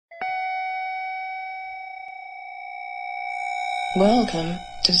Welcome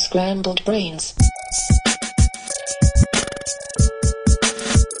to Scrambled Brains.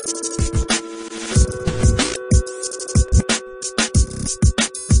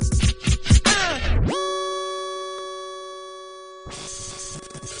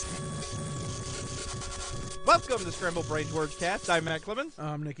 Welcome to Scrambled Brains Wordscast. I'm Matt Clemens.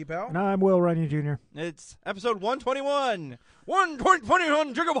 I'm Nicky Powell. And I'm Will Runyon Jr. It's episode 121.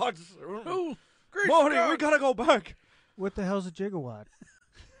 1.21 gigawatts. Oh, great Marty, Scott. we gotta go back. What the hell's a gigawatt?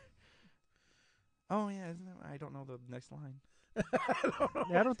 Oh, yeah. I don't know the next line.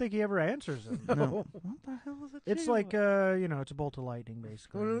 I don't think he ever answers it. No. What the hell is it? It's like, it's a bolt of lightning,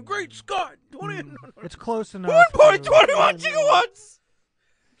 basically. Great Scott! 20. It's close enough. 1.21 gigawatts!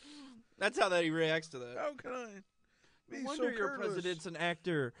 That's how that he reacts to that. How can I be No wonder so your careless? president's an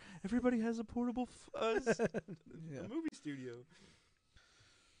actor. Everybody has a portable Yeah. movie studio.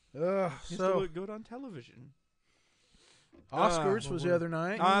 Used to So, look good on television. Oscars was the other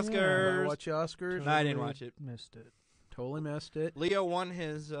night. Oscars. Watch the Oscars. No, I didn't watch it. Missed it. Totally missed it. Leo won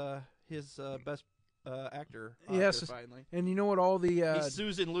his best actor Oscar Yes. finally. And you know what all the... He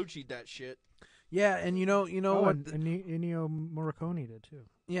Susan Lucci'd that shit. yeah, and you know Oh, what... and Ennio Morricone did, too.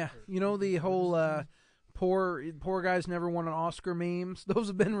 yeah, you know the whole poor guys never won an Oscar memes? Those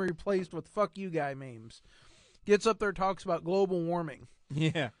have been replaced with fuck you guy memes. Gets up there, talks about global warming.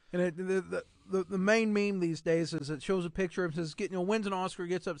 Yeah. And the main meme these days is it shows a picture of says wins an Oscar,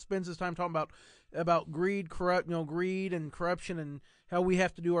 gets up, spends his time talking about greed, greed and corruption, and how we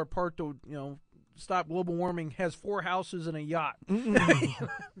have to do our part to stop global warming. Has 4 houses and a yacht.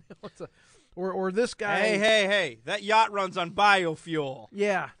 Or this guy. Hey! That yacht runs on biofuel.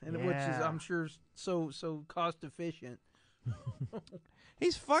 Yeah, and which is Yeah. I'm sure so cost efficient.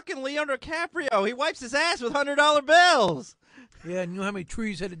 He's fucking Leo DiCaprio. He wipes his ass with $100 bills. Yeah, and you know how many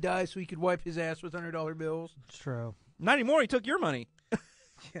trees had to die so he could wipe his ass with $100 bills? It's true. Not anymore. He took your money.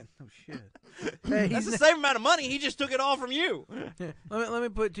 Yeah, no shit. Hey, That's the same amount of money. He just took it all from you. let me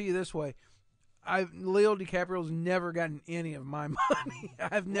put it to you this way. Leo DiCaprio's never gotten any of my money.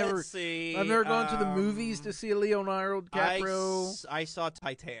 I've never Let's see. I've never gone to the movies to see a Leonardo DiCaprio. I saw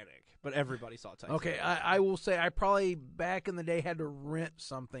Titanic, but everybody saw Titanic. Okay, I will say I probably back in the day had to rent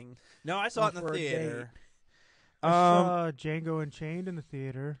something. No, I saw it in the for a theater. I saw Django Unchained in the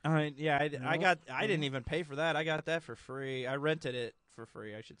theater. I didn't even pay for that. I got that for free. I rented it for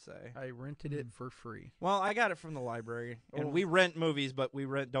free, I should say. I rented it for free. Well, I got it from the library, and Oh. we rent movies, but we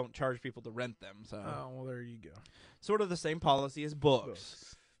don't charge people to rent them. So, Oh, well, there you go. sort of the same policy as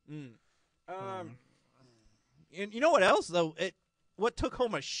books. And you know what else though? What took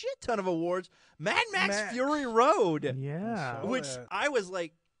home a shit ton of awards? Mad Max Fury Road. Yeah. saw Which that. I was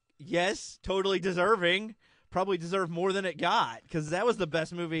like, yes, totally deserving. Probably deserved more than it got because that was the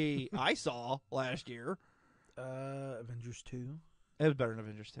best movie I saw last year. Avengers 2. It was better than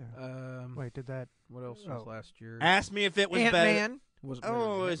Avengers 2. Wait, did that? What else was last year? Ask me if it was better. Ant-Man. Was better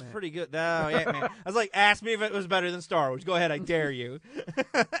Oh, than it was Ant-Man. pretty good. No, Ant-Man. I was like, ask me if it was better than Star Wars. Go ahead, I dare you.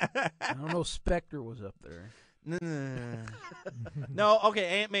 I don't know. Spectre was up there. No,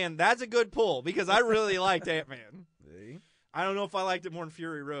 okay, Ant-Man, that's a good pull because I really liked Ant-Man. See? I don't know if I liked it more than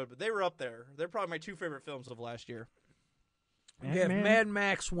Fury Road, but they were up there. They're probably my 2 favorite films of last year. Yeah, Ant-Man? Mad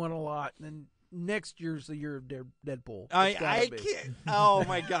Max won a lot, and next year's the year of Deadpool. It's I gotta be. can't. Oh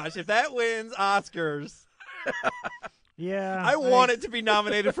my gosh, if that wins Oscars, Yeah. I want it to be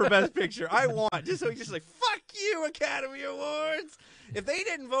nominated for Best Picture. I want just so he's just like fuck you, Academy Awards. If they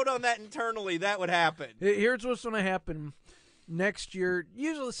didn't vote on that internally, that would happen. Here's what's going to happen next year.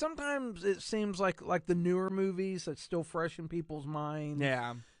 Usually, sometimes it seems like the newer movies that's still fresh in people's minds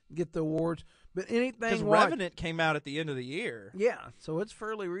Yeah, get the awards. But because anything Revenant came out at the end of the year. yeah, so it's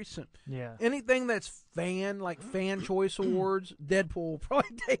fairly recent. Yeah. Anything that's fan choice awards, Deadpool will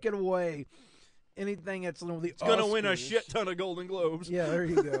probably take it away. Anything that's the It's gonna win a Oscars. shit ton of Golden Globes. Yeah, there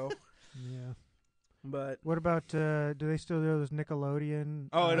you go. Yeah. But What about, do they still do those Nickelodeon?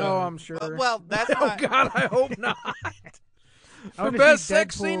 Oh, no, I'm sure. Well, that's Oh not, God, I hope not. I wanna For best see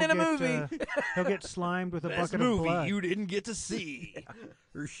sex Deadpool scene in a get, movie. He'll get slimed with a best bucket of movie blood. you didn't get to see.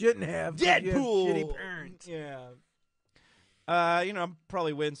 Or shouldn't have. 'cause you have Deadpool. shitty parents. Yeah. I'll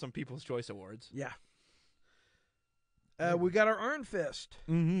probably win some People's Choice Awards. Yeah. We got our Earn Fist.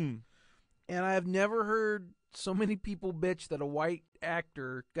 Mm-hmm. And I have never heard so many people bitch that a white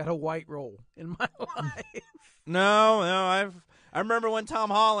actor got a white role in my life. No, I remember when Tom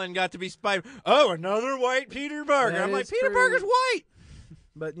Holland got to be Spider. Oh, another white Peter Parker. That I'm like, is Peter true. Parker's white.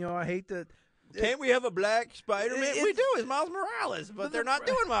 But, I hate that. Can't we have a black Spider-Man? We It's- do. It's Miles Morales, but they're not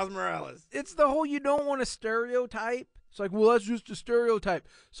doing Miles Morales. It's the whole you don't want to stereotype. It's like, well, that's just a stereotype.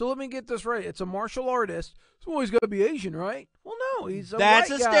 So let me get this right. It's a martial artist. So he's got to be Asian, right? Well, No, he's a That's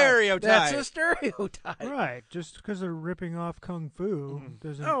white a guy. stereotype. That's a stereotype. Right, just because they're ripping off kung fu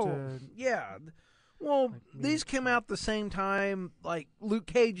doesn't. Yeah. Well, Like me. these came out the same time like Luke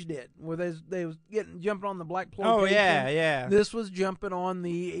Cage did, where they was jumping on the black exploitation. yeah. This was jumping on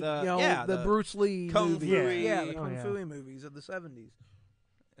the the Bruce Lee Kung movies. Fu-y. Yeah, the Oh, Kung Fu movies of the 70s.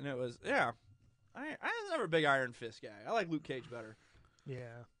 And it was I was never a big Iron Fist guy. I like Luke Cage better.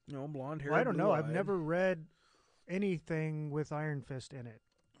 Yeah. Blonde hair. Well, I don't know. I've never read anything with Iron Fist in it,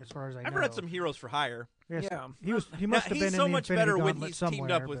 as far as I know. I've read some Heroes for Hire. Yes, Yeah. He must have been he's in so the much Infinity better when Gauntlet he's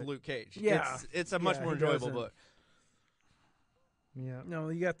teamed up somewhere, with but- Luke Cage. Yeah. It's a much more he enjoyable doesn't. book. Yeah. No,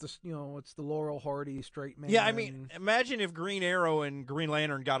 you got this. It's the Laurel Hardy straight man. Yeah, I mean, imagine if Green Arrow and Green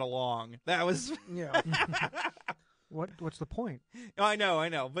Lantern got along. That was. yeah. What's the point? I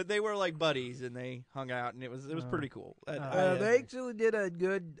know, but they were like buddies and they hung out and it was pretty cool. They actually did a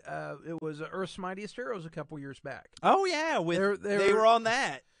good. It was Earth's Mightiest Heroes a couple years back. Oh yeah, they were on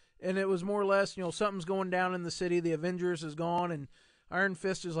that, and it was more or less something's going down in the city. The Avengers is gone, and Iron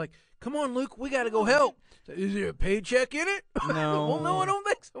Fist is like, "Come on, Luke, we got to go help." So, is there a paycheck in it? No. Well, no, I don't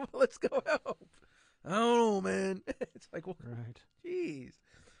think so. Let's go help. I don't know, man. It's like, well, Right. jeez.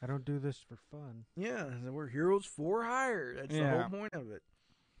 I don't do this for fun. Yeah, we're heroes for hire. That's the whole point of it.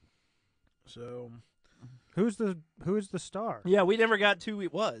 So, Who is the star? Yeah, we never got to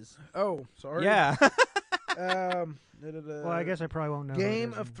it was. oh, sorry. Yeah. Well, I guess I probably won't know.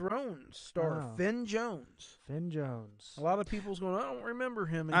 Game who it is. of Thrones star Oh. Finn Jones. Finn Jones. A lot of people's going, I don't remember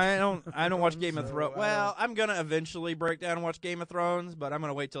him. in I don't Game of watch Game of so Thrones. I Well, I'm gonna eventually break down and watch Game of Thrones, but I'm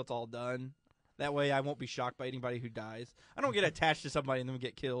gonna wait till it's all done. That way, I won't be shocked by anybody who dies. I don't get attached to somebody and then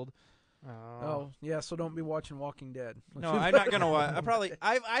get killed. Oh, yeah, so don't be watching Walking Dead. No, I'm not gonna watch.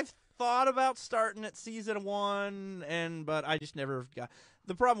 I've thought about starting at season 1, but I just never got.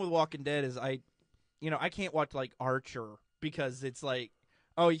 The problem with Walking Dead is I can't watch like Archer because it's like,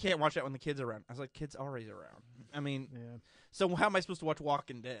 oh, you can't watch that when the kids are around. I was like, kids always around. I mean, Yeah. so how am I supposed to watch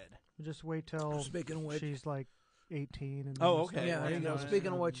Walking Dead? Just wait till Speaking of which, she's like 18. And Oh, then okay. start yeah, there you watching go. those.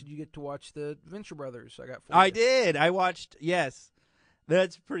 Speaking of which, did you get to watch the Venture Brothers? I got. I did. I watched. Yes,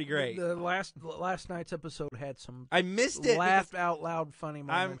 that's pretty great. The last night's episode had some I missed it. laughed out loud funny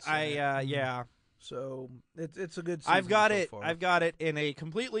moments. Yeah. So it's a good season I've got so it. far. I've got it in a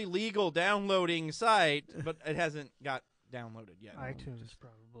completely legal downloading site, but it hasn't got downloaded yet. iTunes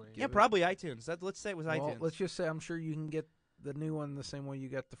probably. Yeah, probably iTunes. Let's say it was Well, iTunes. let's just say I'm sure you can get the new one the same way you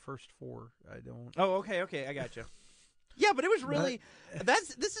got the first 4. I don't. Oh, okay, I got you. Yeah, but it was really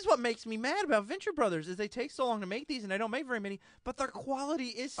this is what makes me mad about Venture Brothers is they take so long to make these and I don't make very many, but their quality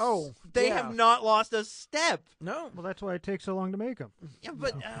is they yeah. have not lost a step. No. Well, that's why it takes so long to make them. Yeah,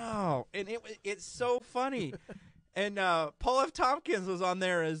 but and it's so funny. And Paul F. Tompkins was on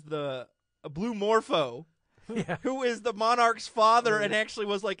there as the Blue Morpho. Yeah. Who is the Monarch's father and actually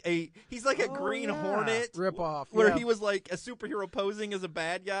was like he's like a Green Hornet Rip off. where yeah. he was like a superhero posing as a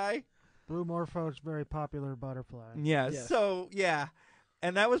bad guy. Blue Morpho's very popular butterfly. Yeah, Yes. so yeah.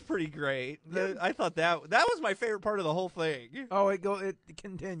 And that was pretty great. I thought that was my favorite part of the whole thing. Oh, it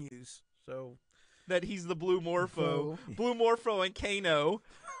continues. So That he's the Blue Morpho. Morpho. Blue Morpho and Kano.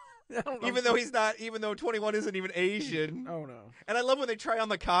 I don't know. Even though 21 isn't even Asian. Oh no. And I love when they try on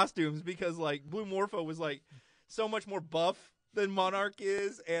the costumes because like Blue Morpho was like so much more buff than Monarch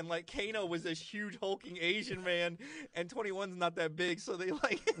is, and like Kano was this huge hulking Asian man, and 21's not that big, so they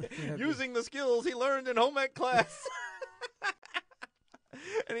like using the skills he learned in home ec class.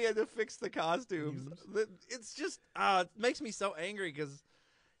 And he had to fix the costumes. It's just it makes me so angry because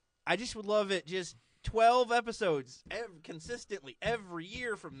I just would love it. Just 12 episodes consistently every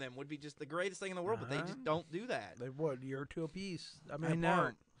year from them would be just the greatest thing in the world, but they just don't do that. They would year or 2 apiece. I I mean,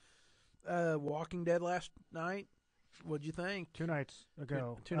 know. apart. Walking Dead last night. What'd you think? 2 nights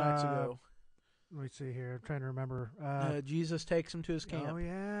ago. 2 nights ago. Let me see here. I'm trying to remember. Jesus takes him to his camp. Oh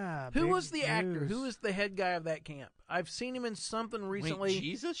yeah. Who big was the actor? news. Who was the head guy of that camp? I've seen him in something recently Wait,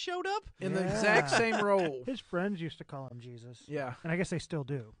 Jesus showed up? in the Yeah. exact same role. His friends used to call him Jesus. Yeah, And I guess they still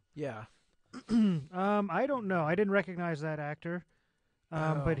do. yeah. I don't know. I didn't recognize that actor.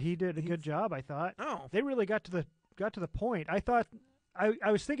 Oh, But he did a good job, I thought. Oh, They really got to the point. I thought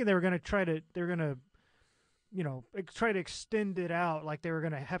I was thinking they were going to try to extend it out, like they were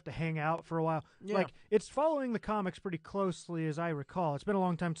going to have to hang out for a while. Yeah. Like it's following the comics pretty closely as I recall. It's been a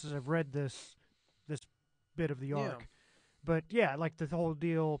long time since I've read this bit of the arc. But yeah, like the whole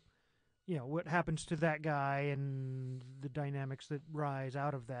deal, what happens to that guy and the dynamics that rise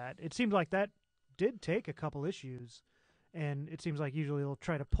out of that. It seems like that did take a couple issues, and it seems like usually they'll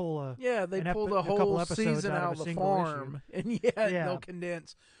try to pull yeah. They a pulled a couple whole episodes season out of out a of the single farm, and Yeah. they'll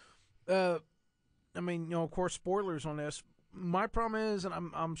condense. I mean, of course, spoilers on this. my problem is, and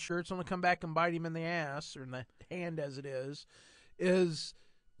I'm sure it's going to come back and bite him in the ass or in the hand as it is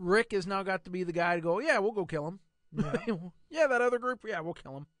Rick has now got to be the guy to go, yeah, we'll go kill him. Yeah, yeah, that other group, yeah, we'll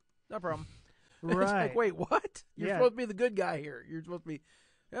kill him. No problem. Right. It's like, wait, what? You're supposed to be the good guy here. You're supposed to be,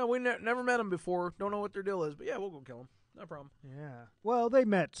 yeah, we never met him before. Don't know what their deal is, but yeah, we'll go kill him. No problem. Yeah. Well, they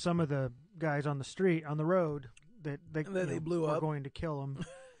met some of the guys on the street, on the road, that they blew were up. going to kill him.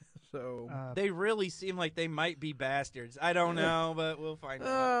 So they really seem like they might be bastards. I don't know, but we'll find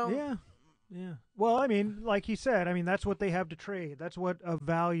out. Yeah. Yeah. Well, I mean, like he said, I mean, that's what they have to trade. That's what of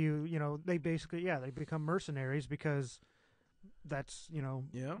value, they basically, they become mercenaries because that's,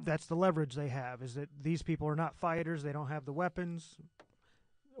 that's the leverage they have, is that these people are not fighters. They don't have the weapons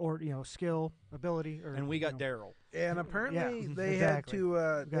or, skill, ability. And we got Daryl. And apparently they had to...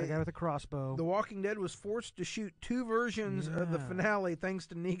 we got a guy with a crossbow. The Walking Dead was forced to shoot 2 versions of the finale thanks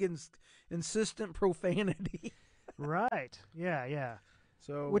to Negan's insistent profanity. Right. Yeah, yeah.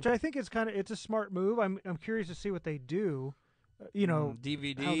 So, which I think is it's a smart move. I'm curious to see what they do.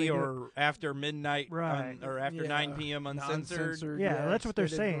 DVD or after midnight, right? Or after 9 p.m. uncensored. Yeah, that's what they're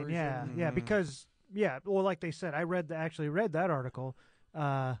saying. Version. Yeah, yeah, because well, like they said, I actually read that article.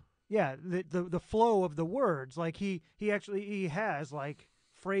 The flow of the words, like he has like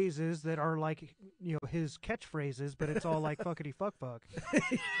phrases that are like his catchphrases, but it's all like fuckity fuck fuck.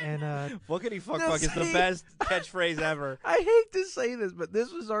 And fuckity fuck fuck is the best catchphrase ever. I hate to say this, but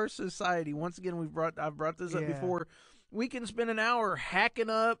this is our society. Once again, I've brought this up before. We can spend an hour hacking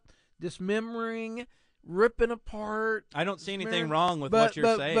up, dismembering, ripping apart. I don't see anything wrong with what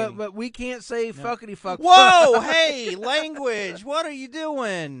you're saying. But we can't say fuckity fuck. Whoa, hey, language! What are you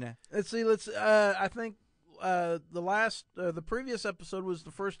doing? Let's see. I think the previous episode was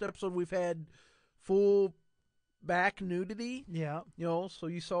the first episode we've had full back nudity. Yeah. So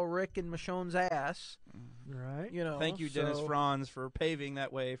you saw Rick and Michonne's ass. Right. Thank you, Dennis Franz, for paving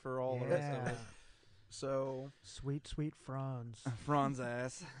that way for all the rest of us. So sweet Franz. Franz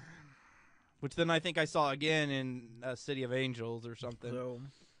ass. Which then I think I saw again in City of Angels or something. So,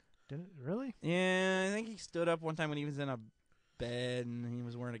 did it really? Yeah, I think he stood up one time when he was in a bed and he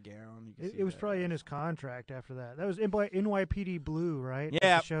was wearing a gown. It was probably in his contract after that. That was NYPD Blue, right?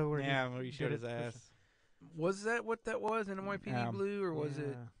 Yeah, the show where he showed his ass. Was that what that was, NYPD Blue, or was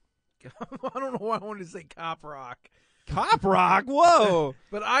it? I don't know why I wanted to say Cop Rock. Cop Rock, whoa!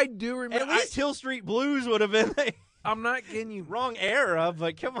 But I do remember. At least Hill Street Blues would have been. I'm not kidding you. Wrong era,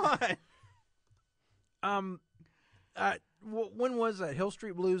 but come on. When was that? Hill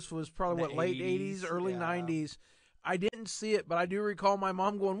Street Blues was probably late 80s, early 90s. I didn't see it, but I do recall my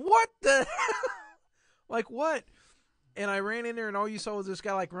mom going, "What the hell?" Like what? And I ran in there, and all you saw was this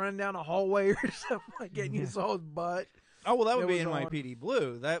guy like running down a hallway or something like that. And you saw his butt. Oh well, that would be NYPD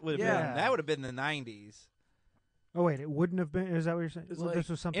Blue. That would have been the 90s. Oh wait, it wouldn't have been. Is that what you're saying? Well, this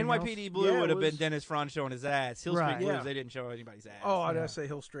was something NYPD else? Blue would have been Dennis Franz showing his ass. Hill Street Right. Blues, they didn't show anybody's ass. Oh, I did say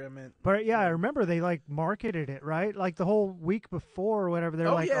Hill Street. I meant. But I remember they like marketed it right, like the whole week before or whatever.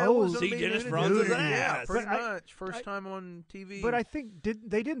 They're like, it "Oh, was see Dennis Franz's ass." Yeah, pretty But much. First time on TV. But I think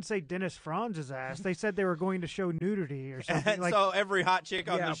they didn't say Dennis Franz's ass. They said they were going to show nudity or something. And so every hot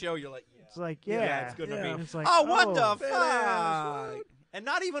chick on the show, you're like, it's like, it's going to be. It's like, what the fuck? Ass. And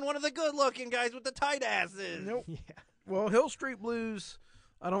not even one of the good-looking guys with the tight asses. Nope. Yeah. Well, Hill Street Blues,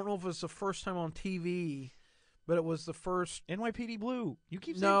 I don't know if it was the first time on TV, but it was the first. NYPD Blue. You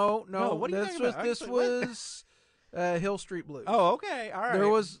keep saying No. What are you talking about? This was Hill Street Blues. Oh, okay. All right.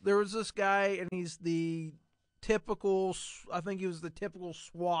 There was this guy, and he's the typical. I think he was the typical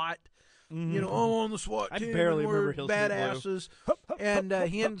SWAT. Mm-hmm. On the SWAT team. I barely and we're remember Hill Street badasses. And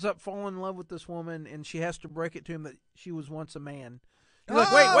he ends up falling in love with this woman, and she has to break it to him that she was once a man. He's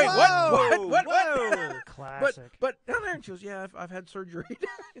like, wait, what? Classic. But down there, and she goes, yeah, I've had surgery.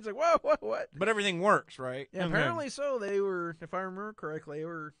 He's like, what? But everything works, right? Yeah, apparently so. They were, if I remember correctly, they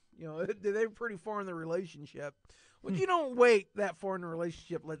were pretty far in the relationship. Well, you don't wait that far in the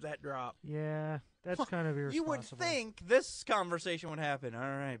relationship, let that drop. Yeah, that's kind of irresponsible. You would think this conversation would happen. All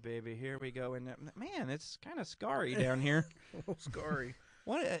right, baby, here we go. And man, it's kind of scarry down here. A little scarry.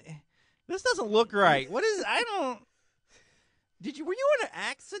 What? This doesn't look right. What is? I don't. Were you in an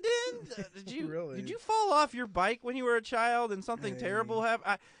accident? Did you fall off your bike when you were a child and something terrible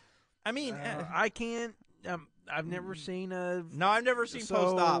happened? I mean, I can't. I've never seen a. No, I've never seen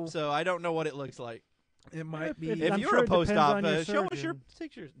post-op, so I don't know what it looks like. It might be. If I'm you're sure a it depends post-op, on your show us surgeon. your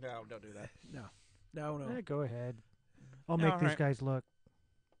pictures. No, don't do that. No. Go ahead. I'll make these guys look.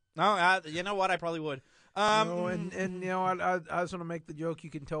 No, you know what? I probably would. I was going to make the joke.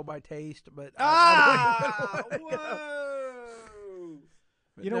 You can tell by taste, but whoa!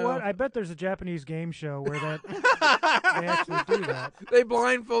 You know No. what? I bet there's a Japanese game show where that they actually do that. They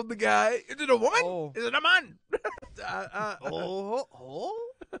blindfold the guy. Is it a one? Oh. Is it a man?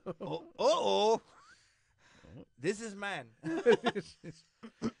 Oh. This is man.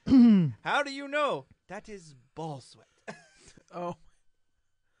 How do you know? That is ball sweat. Oh.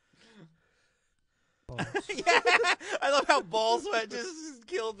 Balls. Yeah, I love how ball sweat just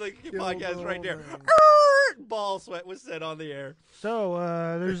killed the podcast right there. man. Ball sweat was said on the air. So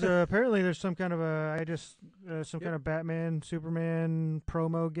there's apparently there's some kind of kind of Batman Superman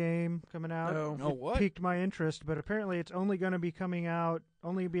promo game coming out. Oh. Oh, what? Piqued my interest, but apparently it's only going to be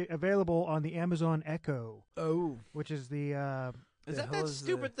be available on the Amazon Echo, Oh. which is the Is The that hell that is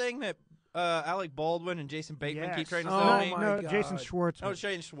stupid thing that Alec Baldwin and Jason Bateman yes. keep trying to Oh, sell me? my no, God. Jason Schwartzman. Oh,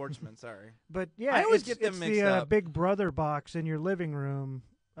 Shane Schwartzman, sorry. But yeah, I always it's, get them it's mixed the up. Big Brother box in your living room,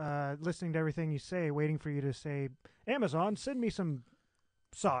 listening to everything you say, waiting for you to say, Amazon, send me some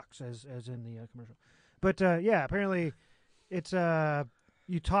socks, as in the commercial. But yeah, apparently it's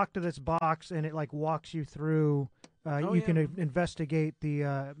you talk to this box and it like walks you through. You can investigate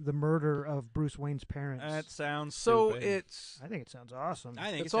the murder of Bruce Wayne's parents. That sounds So stupid. it's I think it sounds awesome. I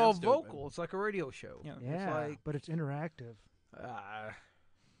think it's it all sounds stupid. vocal. It's like a radio show. Yeah. Yeah, It's like but it's interactive.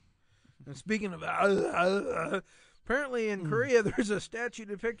 and speaking of apparently in Korea there's a statue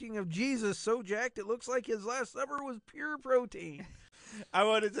depicting of Jesus so jacked it looks like his last supper was pure protein. I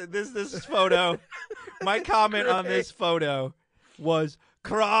wanted to this photo. My comment on this photo was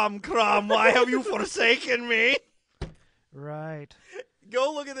Crom, why have you forsaken me? Right.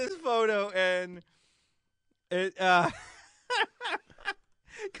 Go look at this photo and it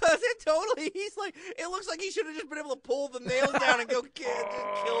because it totally he's like it looks like he should have just been able to pull the nails down and go just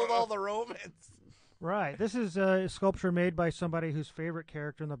killed all the Romans. Right. This is a sculpture made by somebody whose favorite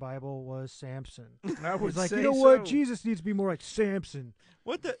character in the Bible was Samson. I would He's like, say you know what? so. Jesus needs to be more like Samson.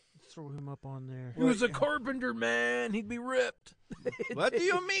 What the Throw him up on there. He was a carpenter, man. He'd be ripped. What do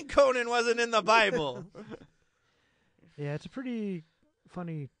you mean Conan wasn't in the Bible? Yeah, it's a pretty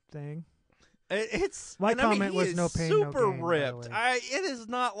funny thing. It's My and I mean, comment he was is no pain, no super gain, by the ripped. way. It is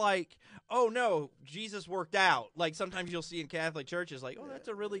not like, oh no, Jesus worked out. Like sometimes you'll see in Catholic churches, like, oh, that's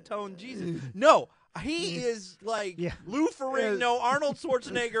a really toned Jesus. No, he is like Yeah. Lou Ferrigno, Arnold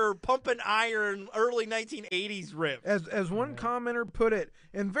Schwarzenegger, pumping iron, early 1980s ripped. As one commenter put it,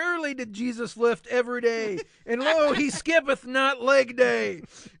 and verily did Jesus lift every day, and lo, he skippeth not leg day.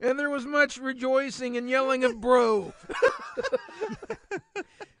 And there was much rejoicing and yelling of bro.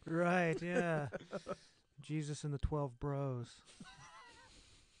 Right, yeah. Jesus and the 12 Bros.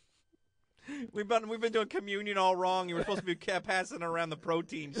 We've been doing communion all wrong. You were supposed to be passing around the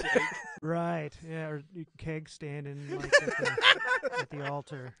protein shake. Right, yeah, or keg standing like at the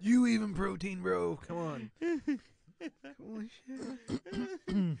altar. You even protein, bro. Come on. Holy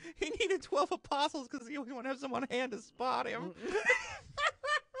shit. He needed 12 apostles because he only want to have someone hand to spot him.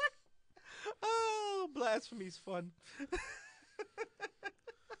 Oh, blasphemy's fun.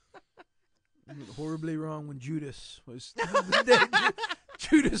 You went horribly wrong when Judas was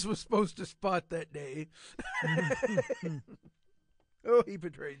Judas was supposed to spot that day. Oh, he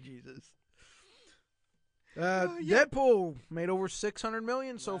betrayed Jesus. Yeah. Deadpool made over $600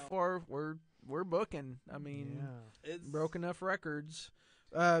 million so far. We're booking. I mean, It's broke enough records.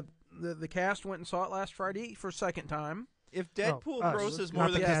 The cast went and saw it last Friday for a second time. If Deadpool Oh, grosses not more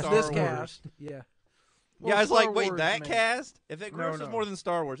the than cast, Star this Wars. cast. Yeah. Yeah, I was Star like, wait, Wars, that man. cast? If it No, grosses no. more than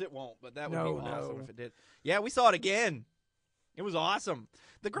Star Wars, it won't. But that would No, be awesome no. if it did. Yeah, we saw it again. It was awesome.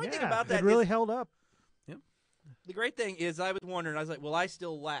 The great thing about that it really is, held up. the great thing is, I was wondering. I was like, will I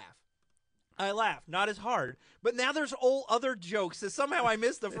still laugh? I laugh, not as hard. But now there's all other jokes that somehow I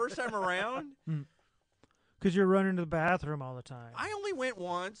missed the first time around. Because you're running to the bathroom all the time. I only went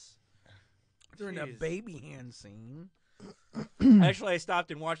once. During a Jeez. baby hand scene. Actually, I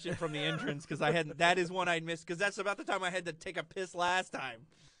stopped and watched it from the entrance because I hadn't. That is one I'd missed because that's about the time I had to take a piss last time.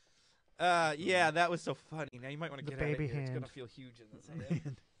 Yeah, that was so funny. Now you might want to The get out of baby here. It's hand. gonna feel huge in this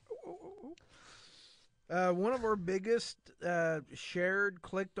head. One of our biggest shared,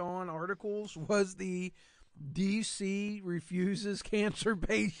 clicked on articles was the DC refuses cancer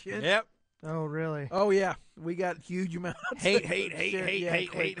patient. Yep. Oh, really? Oh yeah, we got huge amounts. Hate, of hate, hate, share- hate, yeah,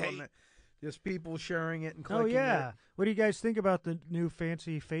 hate, click hate, on hate. it. Just people sharing it and Oh, clicking yeah. it. What do you guys think about the new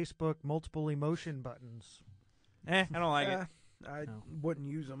fancy Facebook multiple emotion buttons? I don't like it. I No. wouldn't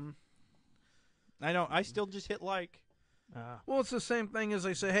use them. I don't. I still just hit like. Well, it's the same thing as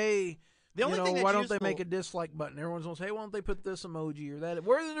they say, hey, The only thing that's why don't useful, they make a dislike button? Everyone's going to say, hey, why don't they put this emoji or that?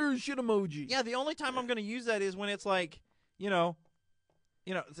 Where there's shit emoji? Yeah, the only time I'm going to use that is when it's like, you know,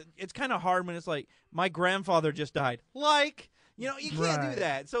 it's kind of hard when it's like my grandfather just died. Like, You know, you can't Right. do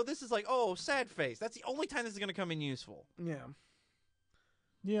that. So this is like, oh, sad face. That's the only time this is going to come in useful. Yeah.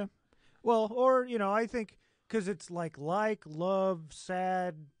 Yeah. Well, or, I think because it's like, love,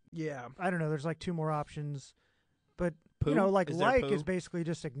 sad. Yeah. I don't know. There's like two more options. But, Poo? like Is there like poo? is basically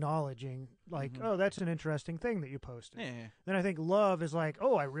just acknowledging, like, oh, that's an interesting thing that you posted. Yeah. Then I think love is like,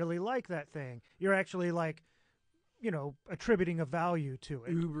 oh, I really like that thing. You're actually like, attributing a value to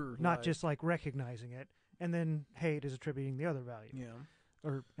it, Uber. not like, just like recognizing it. And then hate is attributing the other value.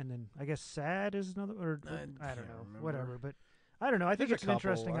 Yeah. And then I guess sad is another, or I can't don't know, remember. whatever. But I don't know. I think There's it's a an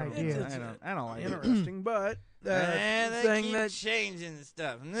couple. interesting I don't- idea. I don't like it. Interesting, but And they thing keep that changing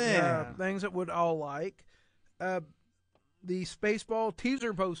stuff. Yeah. things that would all like. The Spaceball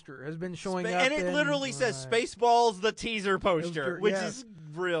teaser poster has been showing up, And it in literally says Right. Spaceballs, the teaser poster, Poster, which yes. is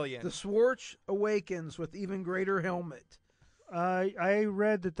brilliant. the Swartz Awakens with even greater helmet. I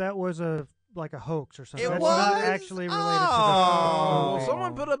read that was a hoax or something. It That's was? not actually related Oh. Well, to the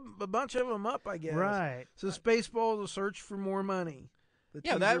someone put a bunch of them up, I guess. right. So Spaceballs, a search for more money. The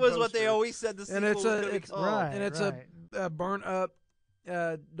Yeah, teaser that was what they poster. always said the sequel And it's was a- going to be it's- called. Right. and it's right. a burnt up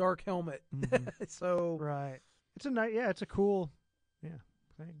dark helmet. Mm-hmm. So Right. It's it's a cool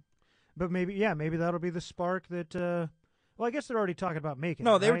thing. But maybe that'll be the spark that well, I guess they're already talking about making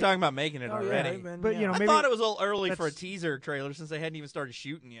No, it, they were right? talking about making it oh, yeah, already. they've been- But, yeah. I maybe thought it was a little early for a that's- teaser trailer since they hadn't even started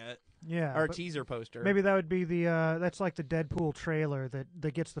shooting yet. Yeah. Or a but teaser poster. maybe that would be the that's like the Deadpool trailer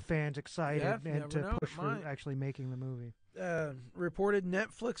that gets the fans excited Yeah, you and never to know, push it for might. actually making the movie. Reported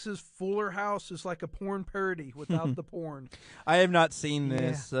Netflix's Fuller House is like a porn parody without the porn. I have not seen this,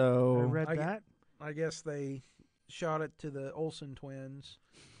 Yeah. I so read I- that. I guess they shot it to the Olsen twins.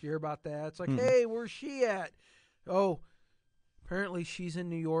 Did you hear about that? It's like, Mm-mm. hey, where's she at? Oh, apparently she's in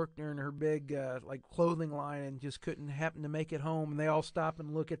New York during her big clothing line and just couldn't happen to make it home. And they all stop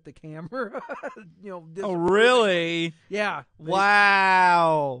and look at the camera. Oh, disapproving. really? Yeah. they-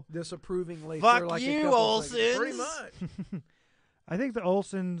 Wow. Disapprovingly. Fuck They're like a you, couple seconds. Olsens. Pretty much. I think the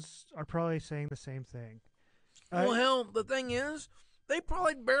Olsens are probably saying the same thing. Well, hell, the thing is, they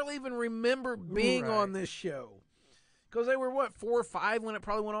probably barely even remember being Right. on this show. Because they were, 4 or 5 when it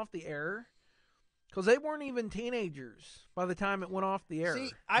probably went off the air? Because they weren't even teenagers by the time it went off the air.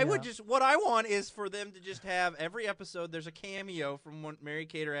 See, I would Yeah. what I want is for them to just have every episode there's a cameo from Mary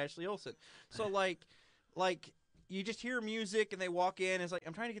Kate or Ashley Olsen. So like you just hear music and they walk in and it's like,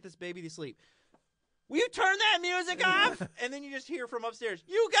 I'm trying to get this baby to sleep. Will you turn that music off? And then you just hear from upstairs,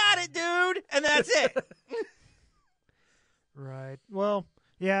 you got it, dude! And that's it. Right. Well,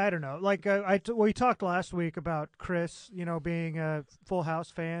 yeah, I don't know. Like we talked last week about Chris, being a Full House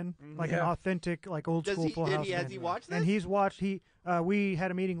fan, like an Yeah. authentic, like old school Full House fan. Has he watched this? And he's watched. We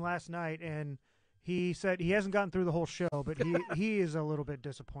had a meeting last night, and he said he hasn't gotten through the whole show, but he is a little bit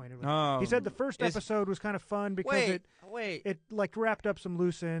disappointed with it. Oh. He said the first Is- episode was kind of fun because Wait. it like wrapped up some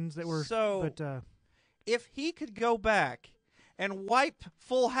loose ends that were. So- but If he could go back and wipe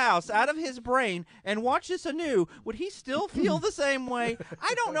Full House out of his brain and watch this anew, would he still feel the same way?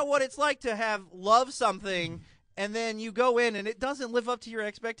 I don't know what it's like to love something and then you go in and it doesn't live up to your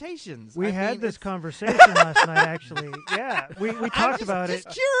expectations. we I had mean, this it's- conversation last night. Actually, yeah, we I'm talked about just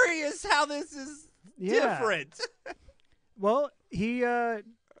it. curious how this is Yeah. different. Well, he I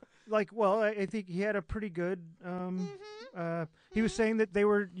think he had a pretty good. He was saying that they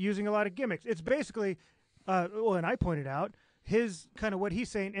were using a lot of gimmicks. It's basically, and I pointed out his kind of what he's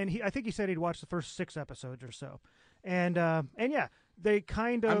saying, and I think he said he'd watched the first 6 episodes or so, and yeah, they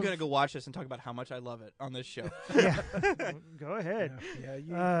kind of. I'm going to go watch this and talk about how much I love it on this show. Yeah, go ahead.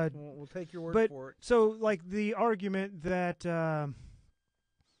 Yeah, we'll take your word but for it. so like the argument that,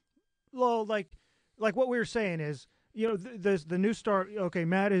 like what we were saying is, the new star. Okay,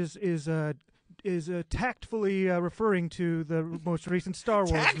 Matt is tactfully referring to the most recent Star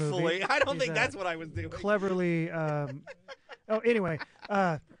Wars movie. Tactfully? I don't He's, think that's what I was doing. Cleverly. Anyway,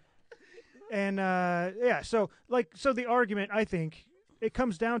 so the argument, I think, it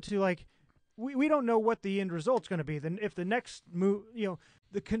comes down to like we don't know what the end result's going to be. Then if the next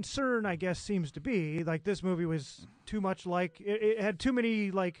the concern, I guess, seems to be like this movie was too much like it had too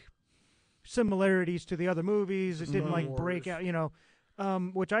many like similarities to the other movies. It didn't like break out,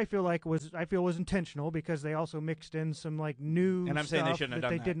 which I feel was intentional because they also mixed in some like new And I'm saying they stuff shouldn't have that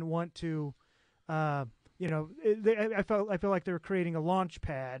done they that. didn't want to. I feel like they were creating a launch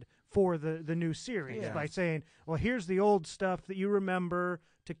pad for the new series Yeah. by saying, well, here's the old stuff that you remember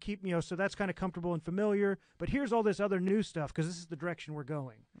to keep, so that's kind of comfortable and familiar, but here's all this other new stuff because this is the direction we're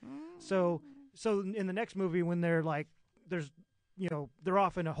going. So in the next movie when they're like, they're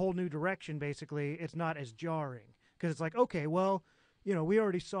off in a whole new direction, basically, it's not as jarring because it's like, okay, well, we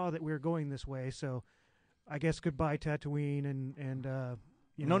already saw that we were going this way, so I guess goodbye Tatooine and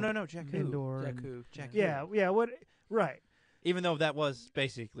you No, know, Jakku. Endor. and- Jakku. Yeah. What? Right. Even though that was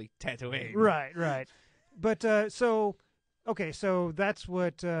basically Tatooine. Right. But so that's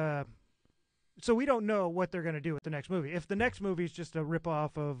what. So we don't know what they're going to do with the next movie. If the next movie is just a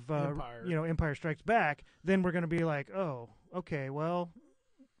ripoff of Empire. Empire Strikes Back, then we're going to be like, oh, okay, well,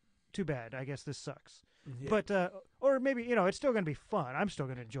 too bad. I guess this sucks. Yeah. But or maybe it's still going to be fun. I'm still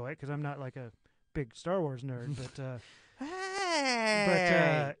going to enjoy it because I'm not like a big Star Wars nerd.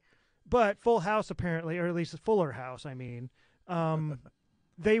 But Full House apparently, or at least Fuller House, I mean.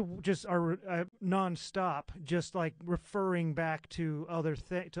 They just are nonstop, just like referring back to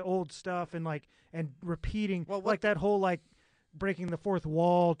to old stuff and repeating like that whole like breaking the fourth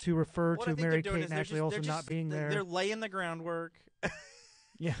wall to refer What I to think Mary they're doing Kate is and Ashley Olsen not being there. They're laying the groundwork.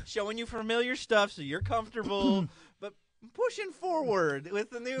 Yeah. Showing you familiar stuff so you're comfortable, but pushing forward with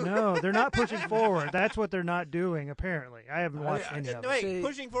the new. No, they're not pushing forward. That's what they're not doing. Apparently, I haven't watched any of it. Wait, See-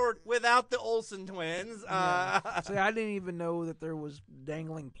 pushing forward without the Olsen twins. See, I didn't even know that there was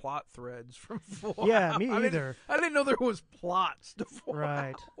dangling plot threads from Full Yeah, House. me either. I didn't know there was plots to Full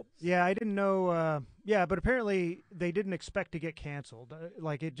Right. House. Yeah, I didn't know. Yeah, but apparently they didn't expect to get canceled.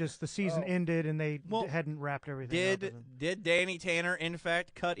 Like it just the season ended and they hadn't wrapped everything up. Did Danny Tanner in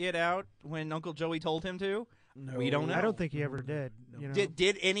fact cut it out when Uncle Joey told him to? No. We don't know. I don't think he ever did. You know?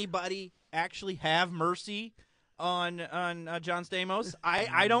 Did anybody actually have mercy on John Stamos?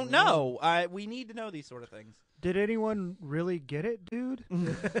 I don't know. We need to know these sort of things. Did anyone really get it, dude?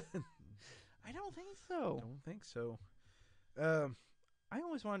 I don't think so. I don't think so. I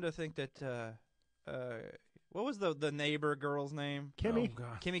always wanted to think that what was the neighbor girl's name? Kimmy. Oh,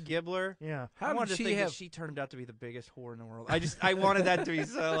 God. Kimmy Gibbler. Yeah. I How wanted did to she think have? that she turned out to be the biggest whore in the world. I wanted that to be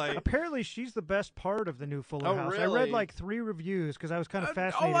so like. Apparently, she's the best part of the new Fuller Oh, House. I really? read like 3 reviews because I was kind of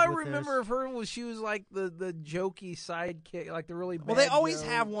fascinated. All I with remember this. of her was she was like the jokey sidekick, like the really bad. Well, they always joke.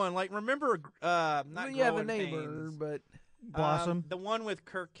 have one. Like remember, not Well, yeah, the Growing neighbor, Pains. but Blossom. the one with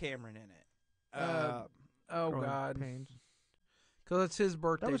Kirk Cameron in it. oh Growing God, Pains. because it's his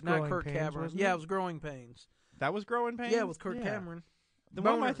birthday, was not Growing Kirk Pains, Cameron. wasn't Yeah, it? it was Growing Pains. That was Growing Pains. Yeah, with Kirk Yeah. Cameron. the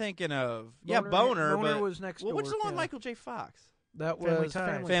one am I Boner. thinking of? Yeah, Boner. Boner but, was next well, door. which is the one with yeah. Michael J. Fox? That Family was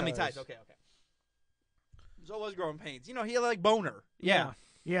Ties. Family Ties. Okay. So it was Growing Pains. You know, he had like Boner. Yeah.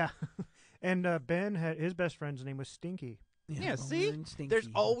 Yeah. And Ben had his best friend's name was Stinky. Yeah, Boner see? and Stinky. There's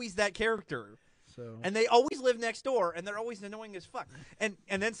always that character. So And they always live next door, and they're always annoying as fuck. And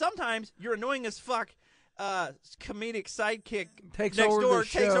then sometimes you're annoying as fuck. Comedic sidekick Takes next over door the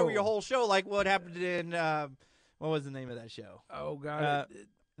takes show. over your whole show, like what happened in what was the name of that show? Oh God.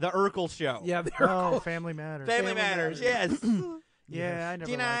 The Urkel Show. Yeah, the Oh, Family Matters. Family Matters. Yes. Yeah, I never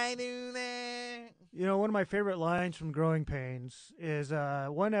Did watched. I do that? You know, one of my favorite lines from Growing Pains is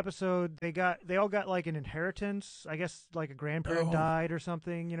one episode they all got like an inheritance. I guess like a grandparent Oh. died or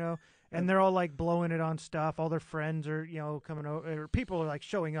something, and they're all like blowing it on stuff. All their friends are, coming over, or people are like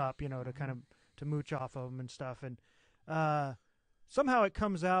showing up, to kind of to mooch off of them and stuff. And somehow it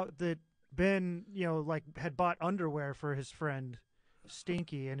comes out that Ben, like had bought underwear for his friend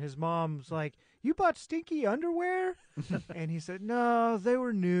Stinky, and his mom's like, "You bought Stinky underwear?" And he said, "No, they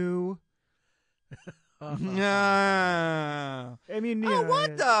were new." No. I mean, Oh,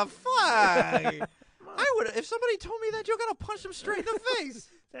 what the fuck? I would if somebody told me that joke, I'd punch them straight in the face.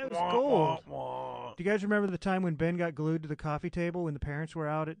 That was gold. Do you guys remember the time when Ben got glued to the coffee table when the parents were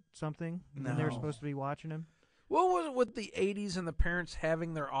out at something and they were No. supposed to be watching him? What was it with the '80s and the parents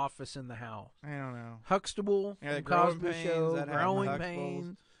having their office in the house? I don't know. Huxtable, Yeah, the from Growing Cosby Pains, Show, that had Growing Huxtables.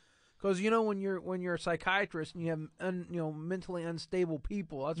 Pains. Because when you're a psychiatrist and you have mentally unstable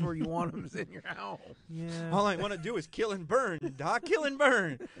people, that's where you want them is in your house. Yeah. All I want to do is kill and burn, Doc. Kill and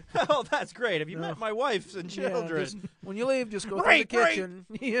burn. Oh, that's great. Have you met my wife and children? Yeah, just, when you leave, just go Right, through the right. kitchen,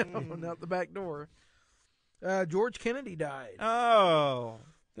 and out the back door. George Kennedy died. Oh.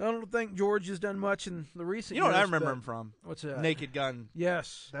 I don't think George has done much in the recent You know what I years, remember but- him from? What's that? Naked Gun.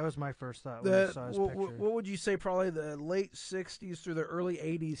 Yes. That was my first thought when I saw his picture. What would you say? Probably the late '60s through the early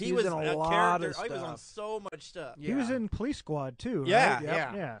 '80s. He was in a lot character. of stuff. He was on so much stuff. He was in Police Squad too, Yeah, right?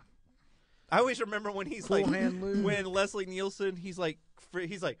 yeah. Yeah. I always remember when he's Cool like, Hand Luke. when Leslie Nielsen, he's like,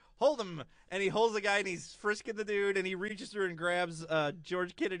 hold him, and he holds the guy, and he's frisking the dude, and he reaches through and grabs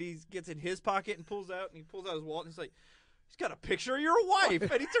George Kennedy, gets in his pocket and pulls out his wallet, and he's like, he's got a picture of your wife,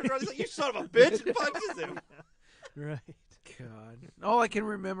 and he turns around, he's like, you son of a bitch, and punches him. Right. God. All I can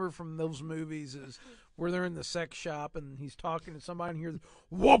remember from those movies is where they're in the sex shop and he's talking to somebody and hears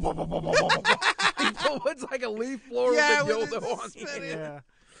whoa, whoa, whoa, whoa, whoa, whoa, whoa. It's like a leaf blower Yeah, with a with dildo it on spinning. it. Yeah.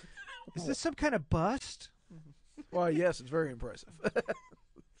 Is this some kind of bust? Well, yes, it's very impressive.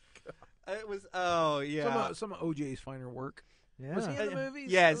 It was. Oh yeah. Some of OJ's finer work. Yeah. Was he in the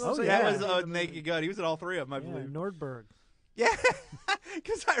movies? Yes, I was gonna that say, was Naked Gun. He was in all three of them, I Yeah, believe. Nordberg. Yeah,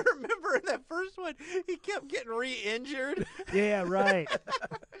 because I remember in that first one, he kept getting re-injured. Yeah, right.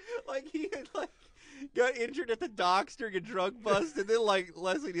 Like he had got injured at the docks during a drug bust, and then like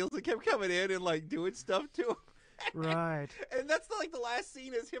Leslie Nielsen kept coming in and like doing stuff to him. Right. And that's like the last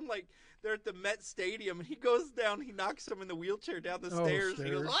scene is him like they're at the Met Stadium, and he goes down, he knocks him in the wheelchair down the stairs, and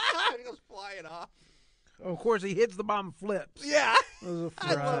he goes, ah! And he goes flying off. Oh, of course, he hits the bomb, flips. Yeah, That was a I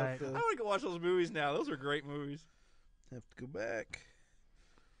flip. Right. want to go watch those movies now. Those are great movies. Have to go back.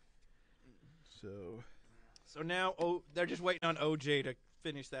 So now, they're just waiting on OJ to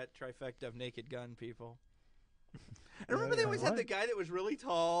finish that trifecta of Naked Gun people. I remember they always had the guy that was really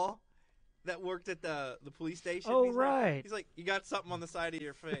tall that worked at the police station. Oh, He's right. Like, he's like, you got something on the side of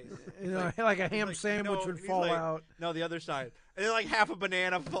your face. you know, like a ham like, sandwich no, would he's fall like, out. No, the other side. And then like half a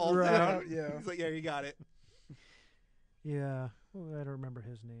banana falls Right. down. Yeah. He's like, yeah, you got it. Yeah. Oh, I don't remember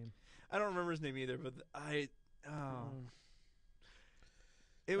his name. I don't remember his name either, but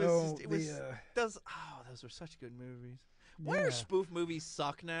it was those were such good movies. Why Yeah. are spoof movies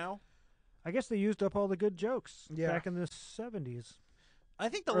suck now? I guess they used up all the good jokes Yeah. back in the 70s. I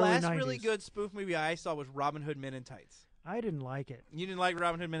think the Early last really 90s. good spoof movie I saw was Robin Hood Men in Tights. I didn't like it. You didn't like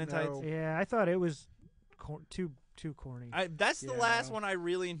Robin Hood Men in No. Tights? Yeah, I thought it was too corny. That's the Yeah. last one I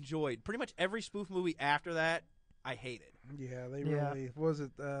really enjoyed. Pretty much every spoof movie after that, I hated. Yeah, they Yeah. really was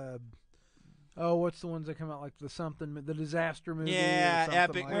it. What's the ones that come out like the disaster movie? Yeah, or something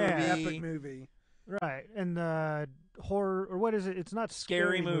epic like that. movie. Epic movie. Right. And horror, or what is it? It's not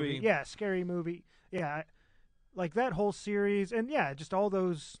Scary movie. Yeah, scary movie. Yeah, like that whole series. And yeah, just all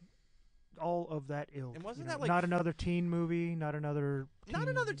of that ilk. And wasn't you know, that, like, not another teen movie, not another teen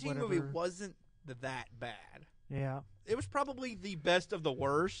movie whatever. wasn't that bad. Yeah. It was probably the best of the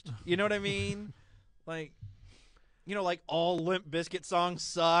worst. You know what I mean? Like, like all Limp Bizkit songs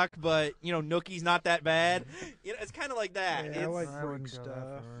suck, but Nookie's not that bad. It's kind of like that. Yeah, I It's, like I freak wouldn't go that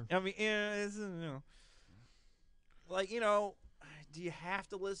stuff. far. I mean, it's like do you have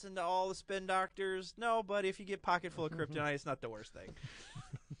to listen to all the Spin Doctors? No, but if you get pocket full of kryptonite, it's not the worst thing.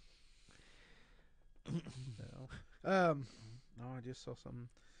 No, I just saw something.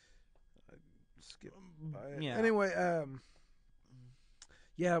 Skip by it. Yeah. Anyway,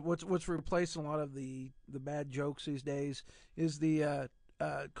 yeah. What's replacing a lot of the bad jokes these days is the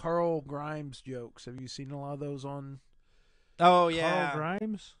Carl Grimes jokes. Have you seen a lot of those on? Oh yeah. Carl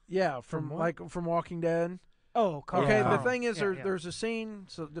Grimes? Yeah, From what? like from Walking Dead. Oh, Carl. Okay, the Oh. thing is, Yeah, yeah. there's a scene.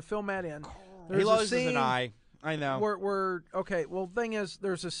 So to fill that in, He there's a loses scene an eye. I know. where okay. Well, the thing is,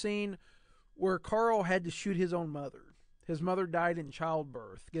 there's a scene where Carl had to shoot his own mother. His mother died in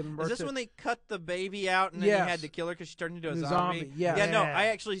childbirth, giving birth Is this to when they cut the baby out and then Yes. he had to kill her because she turned into a The zombie? zombie, yeah. Yeah, no, Yeah. I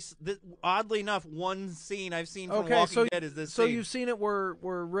actually, oddly enough, one scene I've seen from Okay, Walking so Dead is this so scene. you've seen it where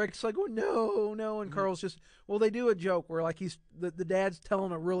Rick's like, oh, no, and Carl's just, well, they do a joke where like the dad's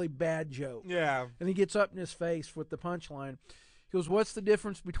telling a really bad joke, Yeah. and he gets up in his face with the punchline. He goes, what's the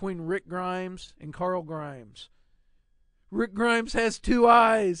difference between Rick Grimes and Carl Grimes? Rick Grimes has 2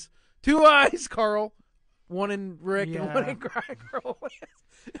 eyes. 2 eyes, Carl. One in Rick and one Yeah. in Carl.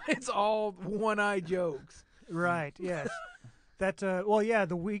 It's all one-eye jokes. Right, yes. That well, yeah,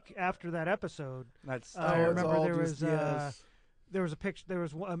 the week after that episode, That's I it's remember all there just- was yes. there was a picture. There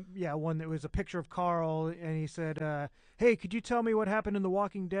was one that was a picture of Carl, and he said, "Hey, could you tell me what happened in The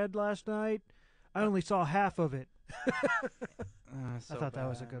Walking Dead last night? I only saw half of it." I thought that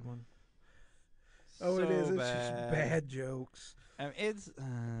was a good one. Oh, it is. So It's just bad jokes. I mean, it's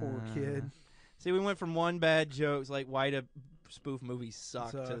Poor kid. See, we went from one bad jokes like why do spoof movies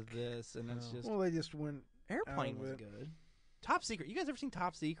suck to Suck. this, and it's just Well, they just went. Airplane out was of it. good. Top Secret. You guys ever seen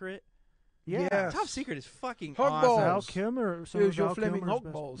Top Secret? Yeah, Yes. Top Secret is fucking Hog awesome. balls. Val Kilmer. Some Here's of your Val Fleming Kilmer's Hulk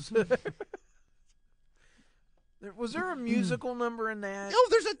best- balls. Was there a musical number in that? Oh,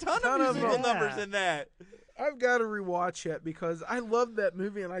 there's a ton Ton of of musical them. numbers Yeah. in that. I've got to rewatch it because I love that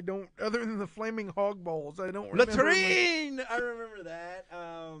movie, and I don't. Other than the Flaming Hog balls, I don't remember. Latrine. I remember that.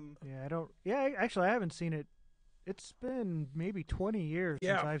 Yeah, I don't. Yeah, actually, I haven't seen it. It's been maybe 20 years since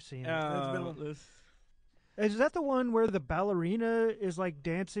Yeah. I've seen it. It's been Is that the one where the ballerina is like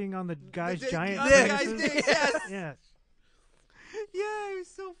dancing on the guy's giant on the penises? guy's dick, yes. Yes. Yeah, it was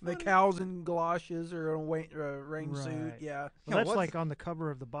so The funny. cows in galoshes or a rain suit. Right. Yeah. Well, Yeah, that's what's- like on the cover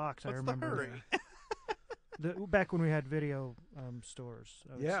of the box. I What's the remember. hurry? Back when we had video stores.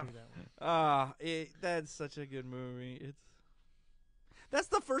 I would Yeah. see that one. That's such a good movie. That's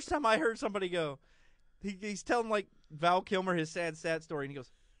the first time I heard somebody go. He's telling like Val Kilmer his sad story, and he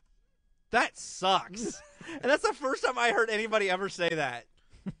goes, "That sucks." And that's the first time I heard anybody ever say that.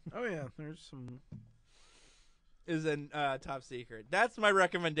 Oh yeah, there's some. Is in Top Secret. That's my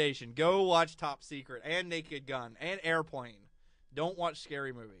recommendation. Go watch Top Secret and Naked Gun and Airplane. Don't watch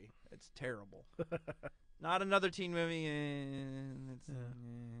Scary Movie. It's terrible. Not another teen movie.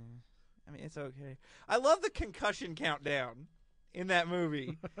 I mean, it's okay. I love the concussion countdown in that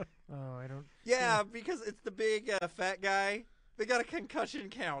movie. Oh, I don't. Yeah, because it's the big fat guy. They got a concussion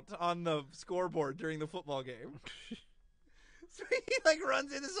count on the scoreboard during the football game. So he like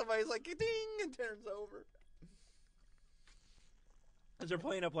runs into somebody's like ding and turns over. As they're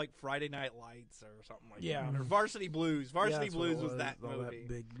playing up like Friday Night Lights or something like that. Or Varsity Blues. Varsity Blues was that movie. That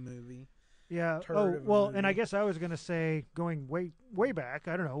big movie. Yeah. Movie. And I guess I was going to say, going way back,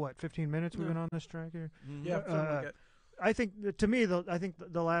 I don't know, 15 minutes we've been on this track here? Mm-hmm. Yeah, something like that. I think, to me, the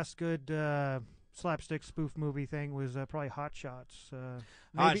last good slapstick spoof movie thing was probably Hot Shots.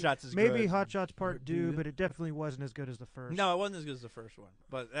 Hot Shots is maybe good. Hot Shots Part 2, but it definitely wasn't as good as the first. No, it wasn't as good as the first one.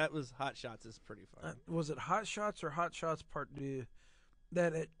 But that was Hot Shots is pretty fun. Was it Hot Shots or Hot Shots Part 2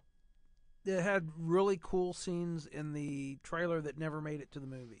 that it had really cool scenes in the trailer that never made it to the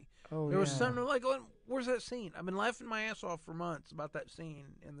movie? Oh, there was something like, where's that scene? I've been laughing my ass off for months about that scene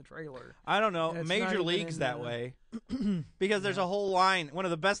in the trailer. I don't know. It's Major not League's even that way. Because there's a whole line. One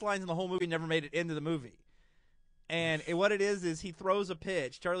of the best lines in the whole movie never made it into the movie. And what it is he throws a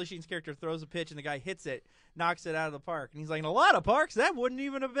pitch. Charlie Sheen's character throws a pitch, and the guy hits it, knocks it out of the park. And he's like, in a lot of parks, that wouldn't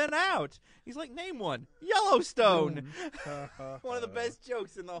even have been out. He's like, name one. Yellowstone. One of the best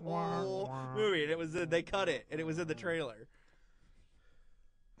jokes in the whole movie. And it was they cut it, and it was in the trailer.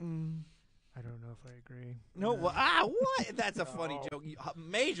 I don't know if I agree. No, what? That's a funny joke.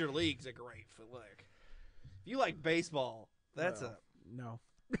 Major League's a great flick. If you like baseball, that's no.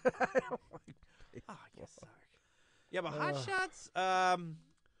 I don't like baseball. Oh, you suck. Yeah, but Hot Shots.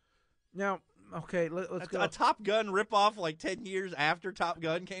 Now, okay, let's go. A Top Gun ripoff like 10 years after Top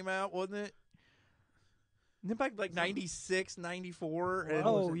Gun came out, wasn't it? Isn't it back like 96, 94?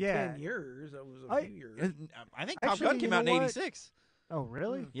 Well, 10 years. That was a few years. I think Top Gun came out in 86. Oh,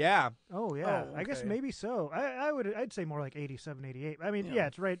 really? Yeah. Oh, yeah. Oh, I guess okay. maybe so. I'd say more like 87, 88. I mean, yeah,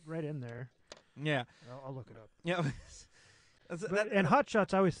 it's right in there. Yeah. I'll look it up. Yeah. And Hot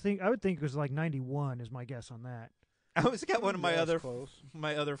Shots, I would think it was like 91 is my guess on that. I always got one of my Close.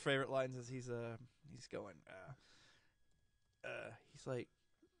 other favorite lines is he's going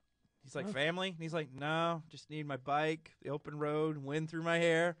he's like family, and he's like, no, just need my bike, the open road, wind through my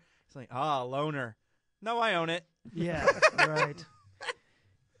hair. He's like, loner. No, I own it. Yeah, right.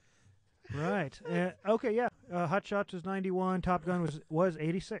 Right. Okay, yeah. Hot Shots was 91. Top Gun was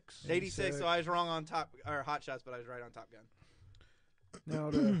 86. 86. So I was wrong on Hot Shots, but I was right on Top Gun.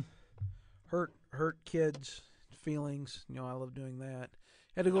 Now to hurt kids' feelings, I love doing that.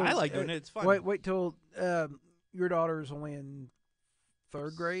 Had to go. I like doing it. It's fun. Wait till your daughter's only in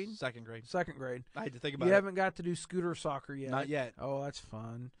third grade, second grade. I had to think about it. You haven't got to do scooter soccer yet. Not yet. Oh, that's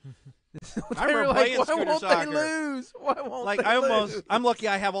fun. I remember playing why scooter won't soccer. They lose? Why won't like they lose? I'm lucky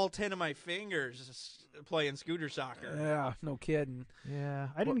I have all 10 of my fingers playing scooter soccer. Yeah, no kidding. Yeah,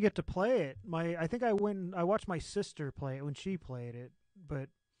 I didn't get to play it. I think I watched my sister play it when she played it, but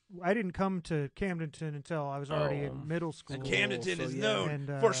I didn't come to Camdenton until I was already in middle school. And Camdenton is yeah.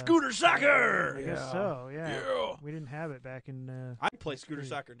 known for scooter soccer. I guess so, yeah. Yeah. We didn't have it back in... I'd play scooter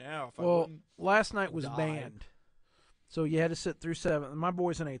soccer now if I Well, wouldn't last night was die. band. So you had to sit through 7th. My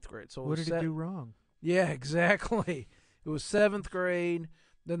boy's in 8th grade. So what did it do wrong? Yeah, exactly. It was 7th grade.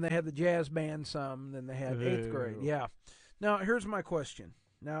 Then they had the jazz band some. Then they had 8th grade. Yeah. Now, here's my question.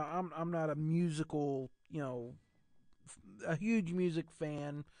 Now, I'm not a musical, a huge music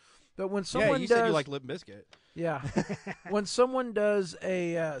fan. But when someone said you like Limp Bizkit. Yeah. When someone does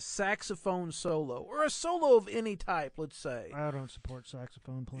a saxophone solo, or a solo of any type, let's say. I don't support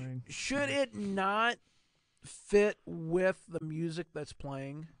saxophone playing. Should it not fit with the music that's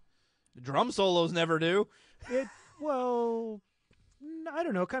playing? The drum solos never do. Well, I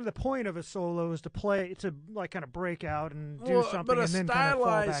don't know. Kind of the point of a solo is to play, to like kind of break out and do something, and then kind of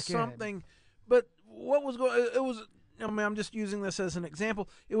fall back something. in. But what was going? It was. I mean, I'm just using this as an example.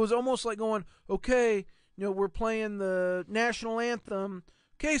 It was almost like going, okay, we're playing the national anthem.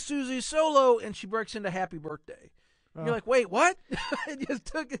 Okay, Susie, solo, and she breaks into Happy Birthday. Oh. You're like, wait, what? It just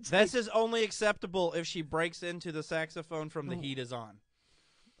took. This is only acceptable if she breaks into the saxophone from The Heat Is On.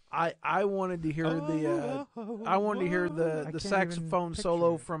 I wanted to hear the saxophone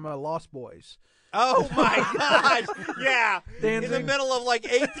solo from Lost Boys. Oh my gosh! Yeah, Dancing. In the middle of like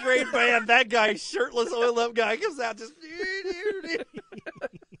 8th grade band, that guy, shirtless, oil up guy, comes out just.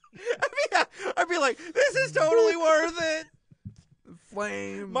 I'd be like, this is totally worth it.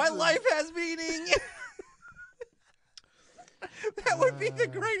 Flames. My life has meaning. That would be the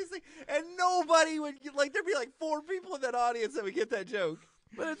greatest thing. And nobody would get, like, there'd be like 4 people in that audience that would get that joke.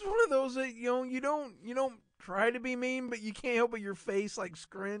 But it's one of those that you don't try to be mean, but you can't help but your face like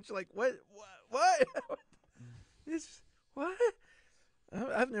scrunch. Like what? It's what?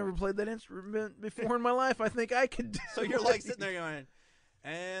 I've never played that instrument before in my life. I think I could. So you're like sitting there going,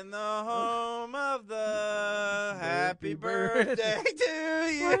 "And the home of the happy birthday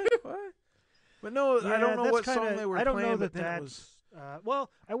to you." What? But no, I don't know what song they were playing. I don't know that but that was.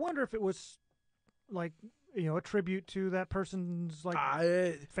 well, I wonder if it was like a tribute to that person's like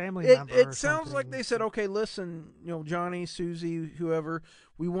family member. It or sounds something. like they said, okay, listen, Johnny, Susie, whoever,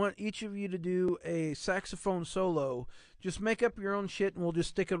 we want each of you to do a saxophone solo. Just make up your own shit, and we'll just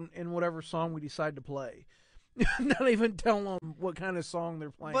stick it in whatever song we decide to play. Not even tell them what kind of song they're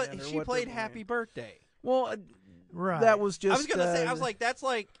playing. But she played "Happy Birthday." Well, right. That was just. I was gonna say, I was like, that's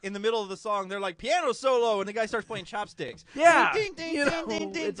like in the middle of the song, they're like piano solo, and the guy starts playing chopsticks. Yeah, Ding, ding, you ding, know,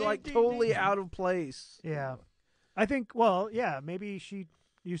 ding, ding, it's ding, like ding, totally ding. out of place. Yeah, I think. Well, yeah, maybe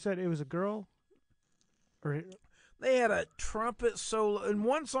you said it was a girl, or They had a trumpet solo. In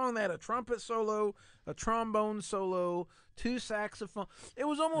one song, they had a trumpet solo, a trombone solo, 2 saxophone. It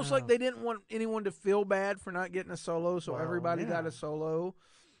was almost like they didn't want anyone to feel bad for not getting a solo, so Well, everybody got yeah. a solo.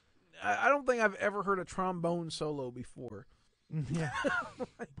 I don't think I've ever heard a trombone solo before. yeah.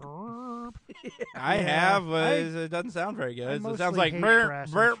 I have, but it doesn't sound very I good. It mostly sounds like hate brr,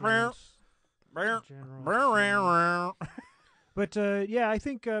 brass brr, instruments brr, in brr, general. brr, brr. But yeah, I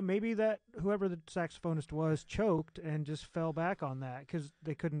think maybe that whoever the saxophonist was choked and just fell back on that because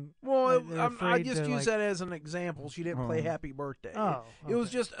they couldn't. Well, they were I afraid just to, use like, that as an example. She didn't play Happy Birthday. Oh, It was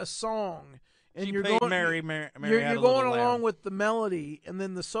okay. just a song. And She you're played going, Mary, Mary you're Had a going Little along Lamb. with the melody, and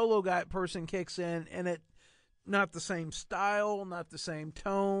then the solo guy person kicks in, and it not the same style, not the same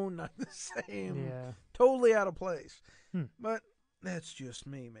tone, not the same. Yeah. Totally out of place. Hmm. But that's just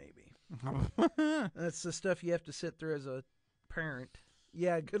me, maybe. That's the stuff you have to sit through as a parent.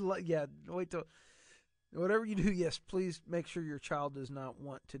 Yeah, good luck. Yeah, wait till. Whatever you do, yes, please make sure your child does not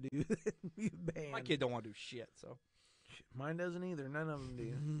want to do you banned. My kid don't want to do shit, so. Mine doesn't either. None of them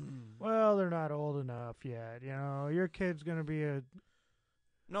do. Well, they're not old enough yet. Your kid's gonna be a.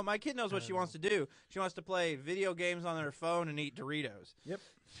 No, my kid knows what she wants to do. She wants to play video games on her phone and eat Doritos. Yep.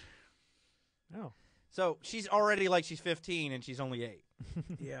 Oh. So she's already like she's 15 and she's only 8.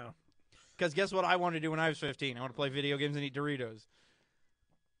 Yeah. Because guess what I wanted to do when I was 15? I want to play video games and eat Doritos.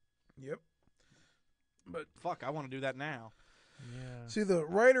 Yep. But fuck, I want to do that now. Yeah. see, the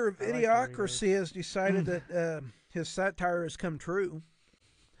writer of I like Idiocracy has decided that his satire has come true.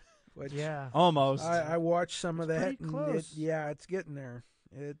 Which Yeah. Almost. I watched some of that. pretty And close. it's getting there.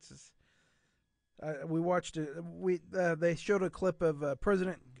 It's. We watched it. They showed a clip of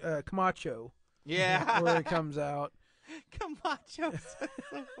President Camacho Yeah. where it comes out, Camacho. That's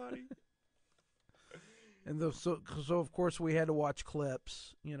so funny. and so of course we had to watch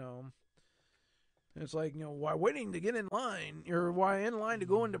clips. It's like, why waiting to get in line, or why in line to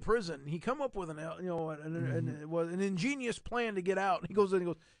go into prison? He come up with it was an ingenious plan to get out. And he goes in and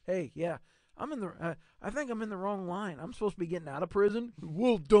goes, "Hey, yeah, I'm in the. I think I'm in the wrong line. I'm supposed to be getting out of prison.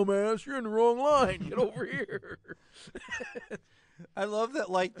 Well, dumbass, you're in the wrong line. Get over here." I love that,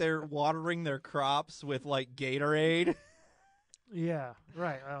 like, they're watering their crops with, like, Gatorade. Yeah.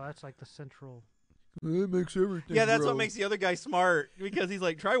 Right. Oh, that's like the central. That makes everything. Yeah, that's grow. what makes the other guy smart, because he's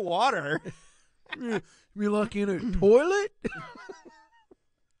like, try water. Me like in a toilet.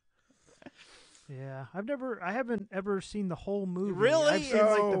 Yeah. I haven't ever seen the whole movie. Really? I've seen It's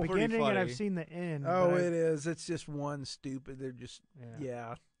like the pretty beginning and funny. I've seen the end. Oh, but it is. It's just one stupid. They're just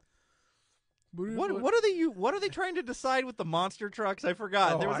yeah. What are they trying to decide with the monster trucks? I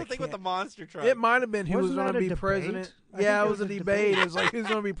forgot. Oh, there was I a thing with the can't- monster truck. It might have been who was Wasn't going that to a be debate? president. I think Yeah, it it was was a a debate. debate. It was like who's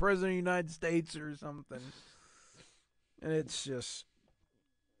going to be president of the United States or something. And it's just,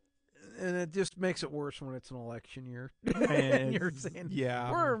 and it just makes it worse when it's an election year. And you're saying, yeah.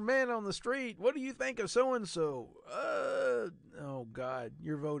 "We're men on the street. What do you think of so and so?" Oh God,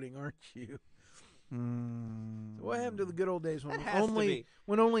 you're voting, aren't you? What happened to the good old days when That has to be.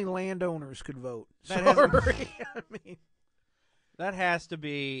 only landowners could vote? That has- Sorry, I mean. That has to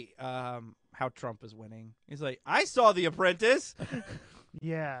be how Trump is winning. He's like, I saw The Apprentice.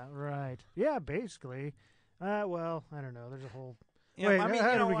 Yeah. Right. Yeah. Basically. Well, I don't know. There's a whole. Yeah, Wait, I mean,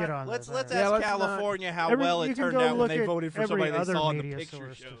 how you know did we what? get on Let's this? let's Yeah, ask let's California how Every- well you it can turned go out when look they at voted for every somebody they other saw in the media picture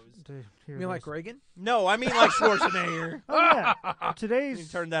source shows. to hear You mean like this. Reagan? No, I mean like Schwarzenegger. Oh yeah, You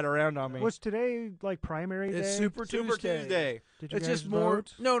today's turned that around on me. was today like primary day. It's Super Tuesday. Did you It's guys just more.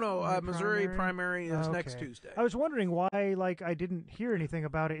 vote? No, in the Missouri primary is next Okay. Tuesday. I was wondering why, like, I didn't hear anything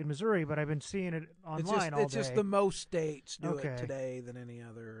about it in Missouri, but I've been seeing it online all It's day. just the most states do Okay. it today than any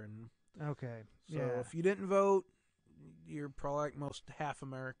other, and Okay. so yeah. if you didn't vote, you're probably like most half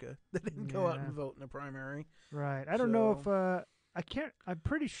America that didn't go out Yeah. and vote in the primary. Right. I don't know if I can't. I'm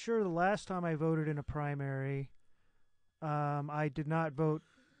pretty sure the last time I voted in a primary, I did not vote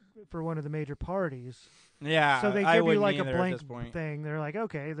for one of the major parties. Yeah, So they I give you wouldn't like a either at blank this point. thing. They're like,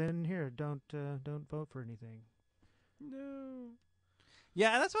 okay, then here, don't vote for anything. No.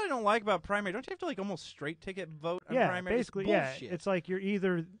 Yeah, and that's what I don't like about primary. Don't you have to like almost straight ticket vote on Yeah, primary? It's basically, bullshit. It's like you're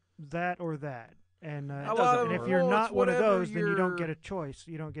either that or that, and A lot doesn't of if you're well, not it's one of whatever those, then you don't you're- get a choice.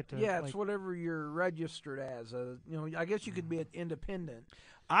 You don't get to. Yeah, like, it's whatever you're registered as. I guess you could be an independent.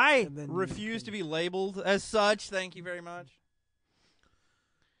 I and then you refuse can- to be labeled as such. Thank you very much.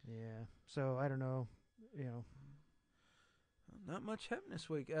 Yeah. So I don't know. You know, Not much happened this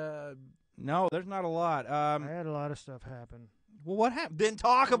week. No, there's not a lot. I had a lot of stuff happen. Well, what happened? Then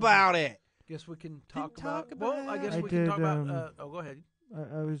talk about it. Guess we can talk talk about. Well, I about guess it. we I can talk did, about. Go ahead.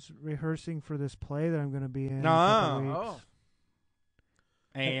 I was rehearsing for this play that I'm going to be in. No. In a couple weeks.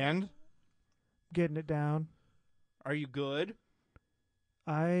 Oh, And Getting it down. are you good?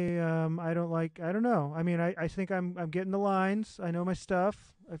 I don't know. I mean, I think I'm getting the lines. I know my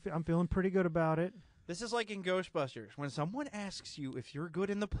stuff. I'm feeling pretty good about it. This is like in Ghostbusters. When someone asks you if you're good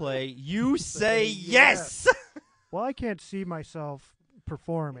in the play, you say yes. Well, I can't see myself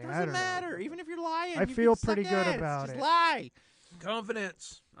performing. It I doesn't don't matter. know. Even if you're lying, I you feel can suck pretty good ass. about Just it. lie.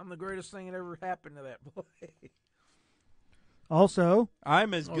 confidence. I'm the greatest thing that ever happened to that play. Also,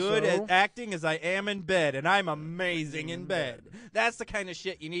 I'm as good at Also- acting as I am in bed, and I'm amazing in bed. That's the kind of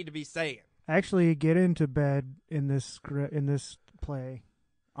shit you need to be saying. actually get into bed in this play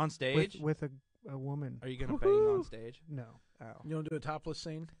On stage? with a woman. Are you going to bang on stage? No. Oh. You want to do a topless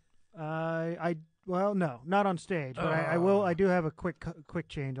scene? Well, no, not on stage, but I will. I do have a quick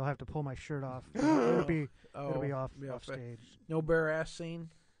change. I'll have to pull my shirt off. It'll be off it. stage. No bare ass scene.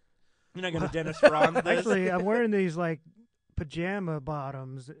 You're not going to Dennis Franz this? Actually, I'm wearing these like pajama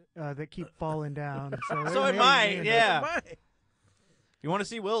bottoms that keep falling down. So, So am maybe- I, maybe- yeah. You want to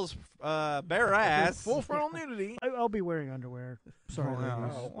see Will's bare ass? Full frontal nudity. I'll be wearing underwear. Sorry,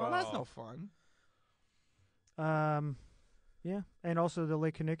 ladies. Oh, well, that's no fun. Yeah, and also the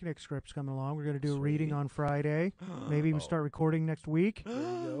Lake Kinnickinnick script's coming along. We're going to do a Sweet. reading on Friday. Maybe even start recording next week. There you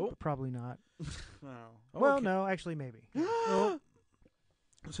go. But probably not. No. Well, Okay. no, actually, maybe.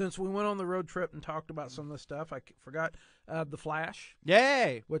 Since we went on the road trip and talked about some of this stuff, I forgot The Flash,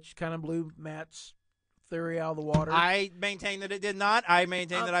 Yay! which kind of blew Matt's theory out of the water. I maintain that it did not. I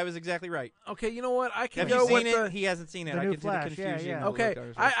maintain that I was exactly right. Okay, you know what? I can Have go you with seen the. it? He hasn't seen it. the I new can see the Flash, yeah, confusion. yeah. in the Okay, look on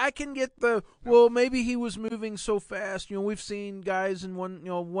his face. I can get the. Well, maybe he was moving so fast. You know, we've seen guys in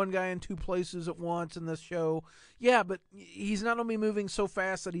one guy in two places at once in this show. Yeah, but he's not only moving so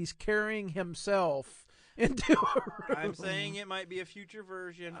fast that he's carrying himself into a room. I'm saying it might be a future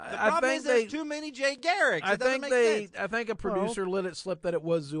version. The I problem think is there's they- too many Jay Garricks. I It doesn't think make they. sense. I think a producer let it slip that it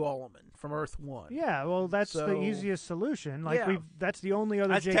was Zoo Allman from Earth One. Yeah, well, that's the So- easiest solution. Like Yeah. that's the only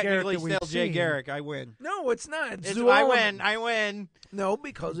other That's Jay Garrick technically that we've still Jay seen. Garrick. I win. No, it's not. It's It's, Zoo I Allman. win. I win. No,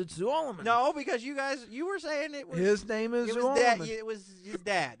 because it's Zoo Allman. No, because you were saying it was his name is it Zoo was dad. Allman. It was his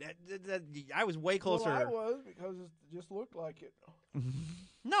dad. I was way closer. Well, I was because it just looked like it.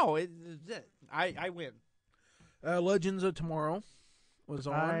 No, I win. Legends of Tomorrow was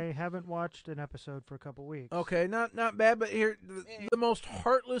on. I haven't watched an episode for a couple weeks. Okay, not bad, but here the most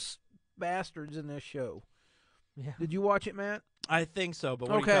heartless bastards in this show. Yeah. Did you watch it, Matt? I think so, but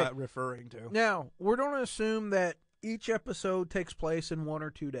what Okay. are you referring to? Now we're going to assume that each episode takes place in 1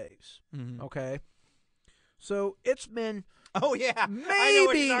 or 2 days. Mhm. Okay, so it's been Oh yeah, I know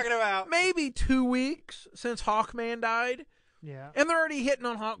what Maybe- you're talking about. maybe 2 weeks since Hawkman died, Yeah. and they're already hitting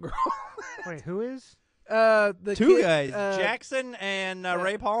on Hawkgirl. Wait, who is? The Two kid, guys, Jackson and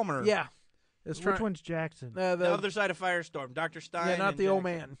Ray Palmer. Yeah, it's Which trying- one's Jackson? the the other side of Firestorm, Dr. Stein. yeah, not and the old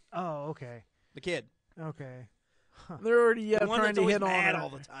Jackson. man. Oh, okay. The kid. Okay. They're already The one trying that's to always hit on mad her. all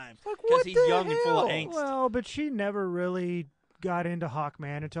the time Like, because what he's the young and full of hell? angst. Well, but she never really got into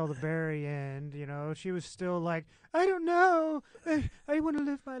Hawkman until the very end. You know, she was still like, I don't know. I want to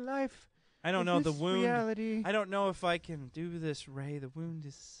live my life. I don't in know the this wound. Reality. I don't know if I can do this, Ray. The wound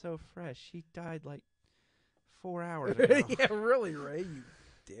is so fresh. He died like 4 hours ago. Yeah, really, Ray, you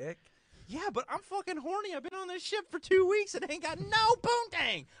dick. Yeah, but I'm fucking horny. I've been on this ship for 2 weeks and ain't got no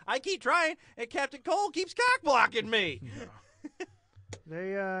poontang. I keep trying, and Captain Cole keeps cock blocking me.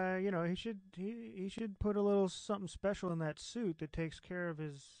 They, he should put a little something special in that suit that takes care of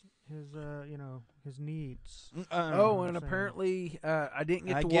his needs. And apparently, I didn't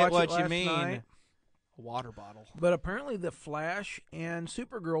get to watch what it last you mean. night. A water bottle. But apparently, the Flash and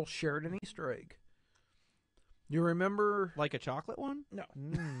Supergirl shared an Easter egg. You remember? Like a chocolate one? No,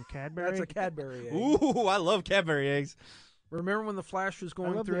 Cadbury. that's a Cadbury egg. Ooh, I love Cadbury eggs. Remember when the Flash was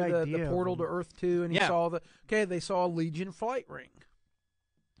going love through the the idea portal of to them. Earth 2, and he Yeah. saw they saw a Legion flight ring.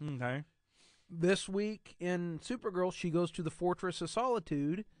 Okay. This week in Supergirl, she goes to the Fortress of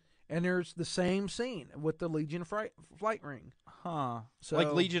Solitude, and there's the same scene with the Legion flight ring. Huh. So-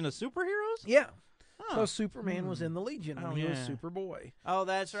 Like Legion of Superheroes? Yeah. Huh. So Superman was in the Legion, and Oh, he was yeah. Superboy. Oh,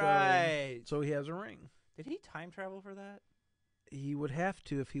 that's So- right. So he has a ring. Did he time travel for that? He would have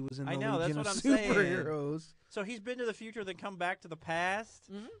to if he was in the I know, that's Legion what of I'm saying. Superheroes. So he's been to the future, then come back to the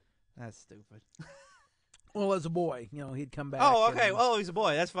past? Mhm. That's stupid. Well, as a boy, he'd come back. Oh, okay. and- Well, he's a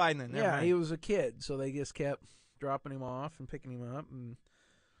boy. That's fine then. Never yeah, mind. he was a kid, so they just kept dropping him off and picking him up, and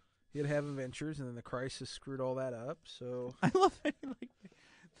he'd have adventures, and then the crisis screwed all that up. So I love it.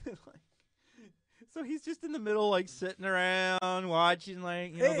 So he's just in the middle, like sitting around watching,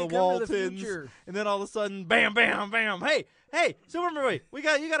 like hey, the come to Waltons, the future. and then all of a sudden, bam, bam, bam! Hey, Superboy, you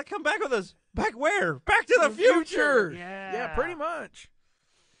got to come back with us. Back where? Back to the future. Yeah, pretty much.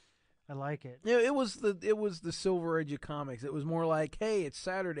 I like it. Yeah, it was the Silver Age of comics. It was more like, hey, it's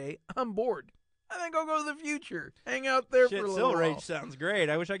Saturday, I'm bored. I think I'll go to the future, hang out there Shit, for a little Silver while. Age sounds great.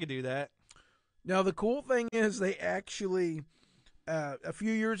 I wish I could do that. Now the cool thing is they actually. A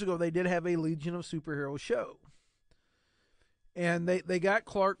few years ago, they did have a Legion of Superheroes show. And they got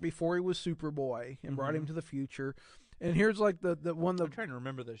Clark before he was Superboy and brought him to the future. And here's like the one I'm trying to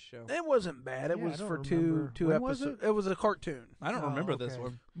remember this show. it wasn't bad. It Yeah, was I for don't two remember. When was episodes. it? It was a cartoon. I don't Oh, remember this okay.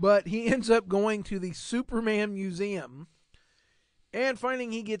 one. But he ends up going to the Superman Museum and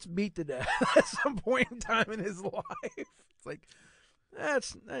finding he gets beat to death at some point in time in his life. It's like,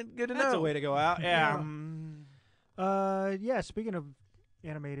 that's good to know. That's a way to go out. Yeah. Yeah. Speaking of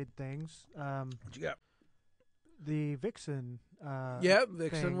animated things, What you got? the Vixen. Yeah,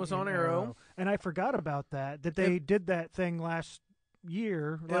 Vixen thing was on in Arrow. and I forgot about that. That they did that thing last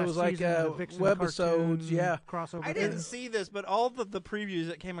year. Last was like, season, the Vixen webisodes, cartoon yeah. crossover. I thing. didn't see this, but all the previews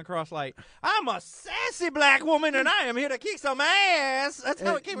that came across, like, I'm a sassy black woman and I am here to kick some ass. That's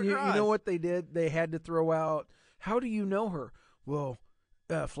how it came you, across. You know what they did? They had to throw out, how do you know her? Well,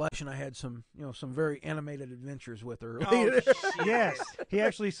 Flash and I had some very animated adventures with her. Oh, Yes, he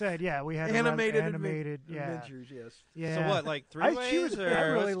actually said, "Yeah, we had a lot of animated yeah, adventures, yes. yeah." So what, like three ways? Or I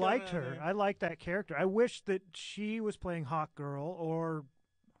really what's liked going her. on there? I liked that character. I wish that she was playing Hawk Girl or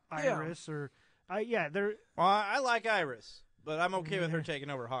Yeah. Iris or they're Well, I like Iris, but I'm okay with her taking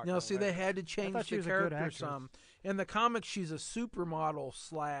over Hawk. No, see, they had to change thought she the was a good character actress. some. In the comics, she's a supermodel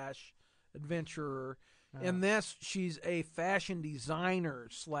 / adventurer. In this, she's a fashion designer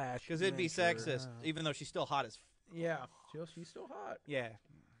 / because it'd be adventurer. sexist, even though she's still hot as. Yeah, she's still hot. Yeah.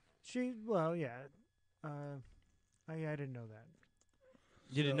 I didn't know that.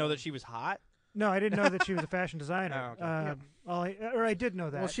 You didn't know that she was hot? No, I didn't know that she was a fashion designer. Oh, okay. I did know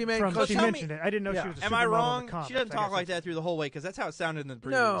that. Well, she made- from, so she tell me- mentioned it. I didn't know Yeah. she was a Am I supermodel in wrong? the comics. She doesn't I talk guess like that through the whole way, because that's how it sounded in the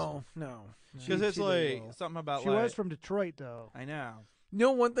previews. No. Because it's She like did well. something about She like. was from Detroit, though. I know. You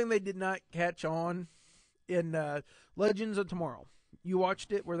know, one thing they did not catch on in Legends of Tomorrow. You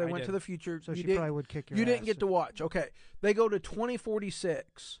watched it where they I went did. to the future. So you she didn't- probably would kick your You ass. didn't get to watch. Okay, they go to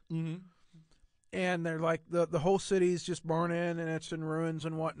 2046, Mm-hmm. and they're like the whole city's just burning and it's in ruins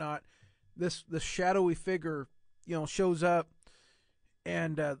and whatnot. This shadowy figure, shows up,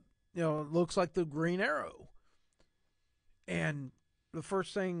 and looks like the Green Arrow. And the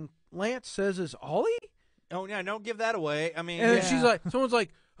first thing Lance says is Ollie, Oh yeah, don't give that away. I mean, and then Yeah. she's like, someone's like,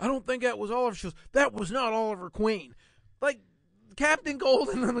 I don't think that was Oliver. She goes, that was not Oliver Queen. Like Captain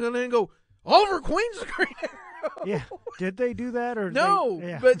Golden, and then go, Oliver Queen's the Green Arrow. Yeah. Did they do that or No, They,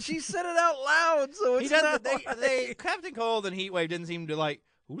 yeah. but she said it out loud, so he it's doesn't. not. They Captain Cold and Heatwave didn't seem to like.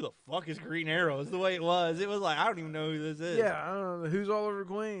 Who the fuck is Green Arrow? Is the way it was. It was like I don't even know who this is. Yeah, I don't know. Who's Oliver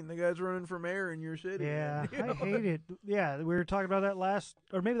Queen? The guy's running for mayor in your city. Yeah, You know? I hate it. Yeah, we were talking about that last,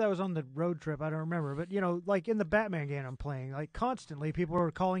 or maybe that was on the road trip. I don't remember. But like in the Batman game I'm playing, like constantly people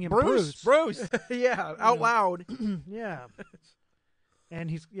are calling him Bruce. Bruce. Yeah, out loud. Yeah. And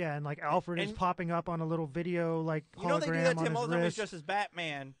and like Alfred is And- popping up on a little video like You know they do that hologram to on him all his the time. He's wrist. just as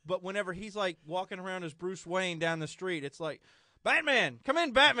Batman, but whenever he's like walking around as Bruce Wayne down the street, it's like, Batman, come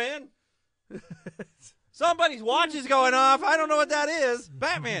in, Batman. Somebody's watch is going off. I don't know what that is.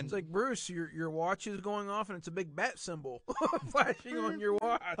 Batman. It's like, Bruce, your watch is going off, and it's a big bat symbol flashing on your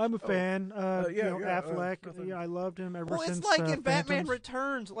watch. I'm a fan. Affleck. I loved him ever Well, since. it's like in Batman Phantoms.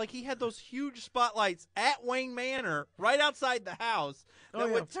 Returns, like he had those huge spotlights at Wayne Manor, right outside the house, that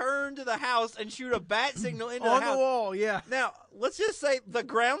would turn to the house and shoot a bat signal into on the house. the wall. Yeah. Now, let's just say the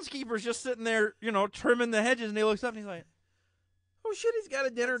groundskeeper's just sitting there, trimming the hedges, and he looks up and he's like, Oh shit! He's got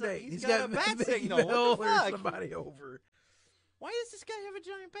a dinner date. He's got a bat signal. What the or fuck? somebody over. why does this guy have a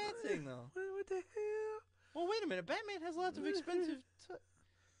giant bat signal? What the hell? Well, wait a minute. Batman has lots of expensive...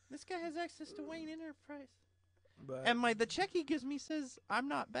 This guy has access to Wayne Enterprise. But, And the check he gives me says, I'm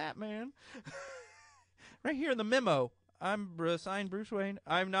not Batman. Right here in the memo. I'm signed Bruce Wayne.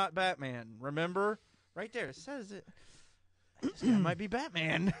 I'm not Batman. Remember? Right there. It says it. This guy might be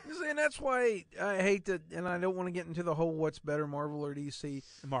Batman. and that's why I hate to, and I don't want to get into the whole what's better, Marvel or DC.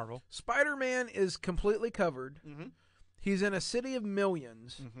 Marvel. Spider-Man is completely covered. Mm-hmm. He's in a city of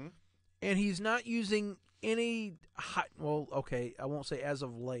millions, and he's not using any well, okay, I won't say as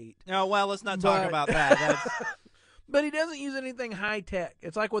of late. Oh, well, let's not talk about that. That's... But he doesn't use anything high-tech.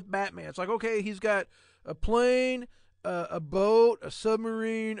 It's like with Batman. It's like, okay, he's got a plane, a boat, a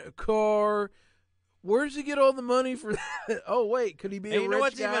submarine, a car. Where does he get all the money for that? Oh, wait, could he be a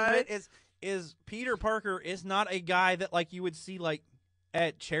rich guy? Is Peter Parker is not a guy that you would see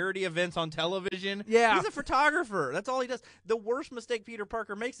at charity events on television. Yeah. He's a photographer. That's all he does. The worst mistake Peter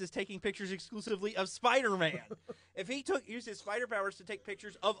Parker makes is taking pictures exclusively of Spider-Man. If he used his spider powers to take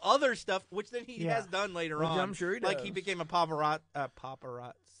pictures of other stuff, which then he has done later on. I'm sure he does. Like he became a paparazzo,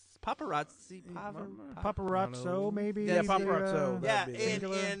 maybe. Yeah, paparazzo.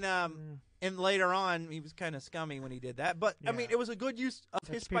 Yeah, and later on, he was kind of scummy when he did that. But, I mean, it was a good use of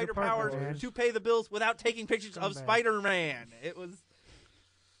his Peter spider Parker, powers man. to pay the bills without taking pictures of Spider-Man. It was...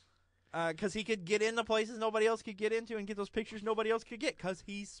 Because he could get into places nobody else could get into and get those pictures nobody else could get because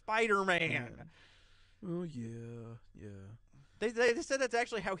he's Spider-Man. Oh, yeah. They said that's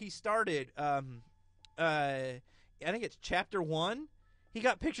actually how he started. I think it's Chapter 1. He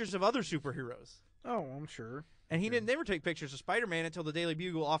got pictures of other superheroes. Oh, I'm sure. And he didn't never take pictures of Spider-Man until the Daily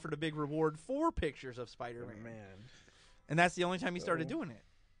Bugle offered a big reward for pictures of Spider-Man. Oh, man. And that's the only time he started doing it.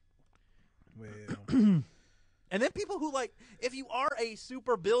 Well... And then people who if you are a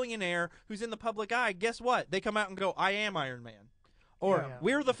super billionaire who's in the public eye, guess what? They come out and go, I am Iron Man. Or,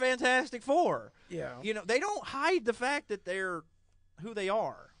 we're the Fantastic Four. Yeah. They don't hide the fact that they're who they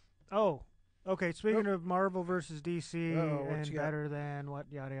are. Oh, okay. Speaking of Marvel versus DC and got? better than what,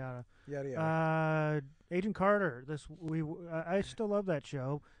 yada, yada. Yada, yada. Agent Carter. I still love that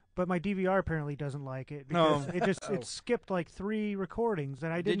show. But my DVR apparently doesn't like it because it skipped 3 recordings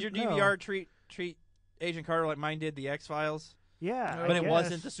and I didn't. Did your DVR treat Agent Carter like mine did the X-Files? Yeah, but it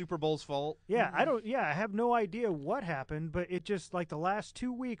wasn't the Super Bowl's fault. Yeah, I have no idea what happened, but it just the last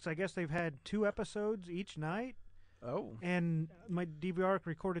 2 weeks, I guess they've had 2 episodes each night. Oh. And my DVR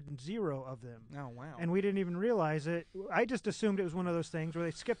recorded 0 of them. Oh, wow. And we didn't even realize it. I just assumed it was one of those things where they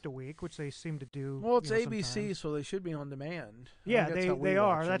skipped a week, which they seem to do. Well, it's ABC, sometimes. so they should be on demand. Yeah, they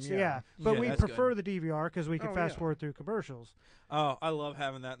are. That's But we prefer good. the DVR because we can fast forward through commercials. Oh, I love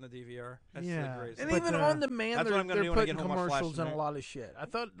having that in the DVR. That's the greatest. And thing. even on demand, they're putting home, commercials in a lot of shit. I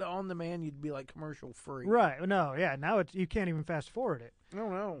thought on demand you'd be commercial free. Right. No. Yeah. Now you can't even fast forward it. I don't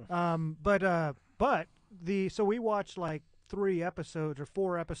know. But so we watched 3 episodes or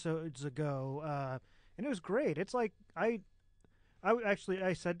 4 episodes ago, and it was great. It's I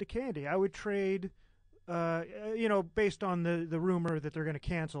said to Candy, I would trade, based on the rumor that they're going to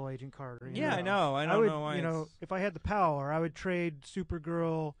cancel Agent Carter. I know. I don't know why. If I had the power, I would trade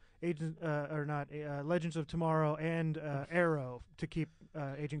Supergirl, Legends of Tomorrow, and Arrow to keep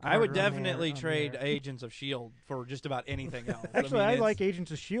Agent Carter. I would definitely trade Agents of S.H.I.E.L.D. for just about anything else. Actually, I like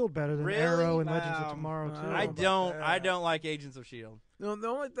Agents of S.H.I.E.L.D. better than Arrow and Legends of Tomorrow too. I don't like Agents of S.H.I.E.L.D. No, the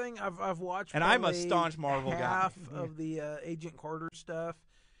only thing I've watched, and I'm a staunch Marvel half guy. of the Agent Carter stuff,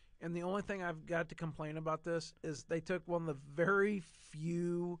 and the only thing I've got to complain about this is they took one of the very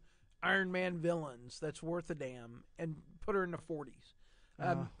few Iron Man villains that's worth a damn and put her in the 40s.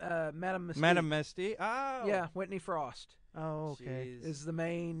 Madame Mystique. Madame Mystique. Oh, yeah, Whitney Frost. Oh, okay. Jeez. Is the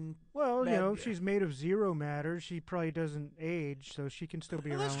main. Well, she's made of zero matter. She probably doesn't age, so she can still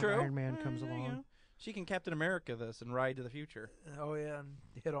be around when Iron Man comes along. She can Captain America this and ride to the future. Oh yeah, and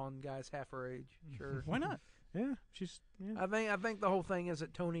hit on guys half her age. Sure. Why not? Yeah, she's. Yeah. I think the whole thing is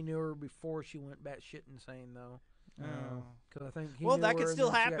that Tony knew her before she went batshit insane, though. Because I think that could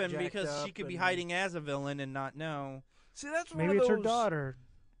still happen because she could be hiding as a villain and not know. See, that's maybe it's her daughter.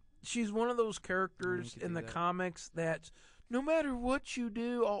 She's one of those characters in the comics that no matter what you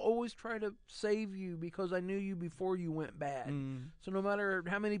do, I'll always try to save you because I knew you before you went bad. So no matter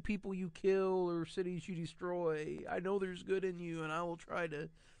how many people you kill or cities you destroy, I know there's good in you, and I will try to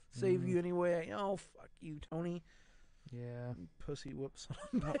save you anyway. Oh, fuck you, Tony. Yeah. Pussy whoops.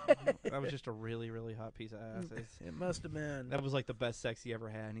 That was just a really, really hot piece of ass. It must have been. That was like the best sex he ever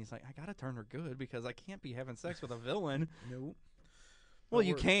had. And he's like, I gotta turn her good because I can't be having sex with a villain. Nope. Well,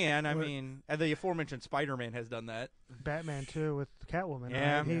 you can. I mean, the aforementioned Spider-Man has done that. Batman too with Catwoman.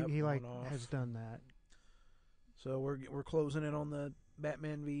 Yeah. Right? He has done that. So we're closing in on the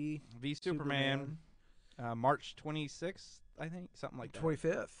Batman v Superman. March 26th, I think, something like that.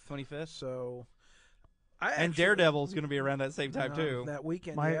 25th. So. And Daredevil's going to be around that same time too. That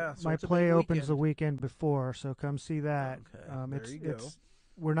weekend, my So play opens the weekend before, so come see that. Okay. There you go.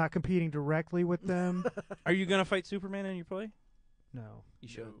 We're not competing directly with them. Are you going to fight Superman in your play? No. You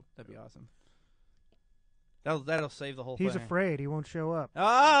should. That'd be awesome. That'll save the whole He's thing. afraid. He won't show up.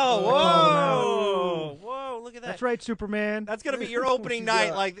 Oh, whoa, look at that. That's right, Superman. That's going to be your opening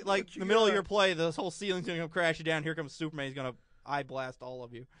night, like you the middle of got? your play. This whole ceiling's going to come crashing down. Here comes Superman. He's going to eye blast all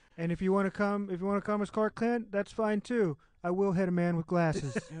of you. And if you want to come as Clark Kent, that's fine too. I will hit a man with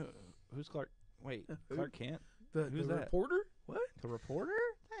glasses. Who's Clark? Wait, Clark Kent? Who's that? Reporter? What? The reporter?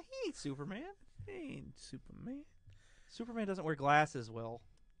 He ain't Superman. He ain't Superman. Superman doesn't wear glasses well.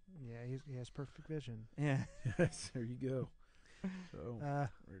 Yeah, he has perfect vision. Yeah. Yes, there you go. So,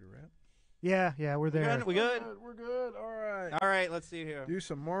 ready to wrap? Yeah, we're there. We good? We're good. All right. All right, let's see here. Do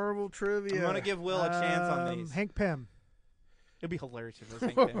some Marvel trivia. I'm going to give Will a chance on these. Hank Pym. It'd be hilarious if it was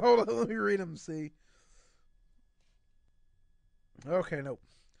Hank Pym. Hold on, let me read them, see. Okay, nope.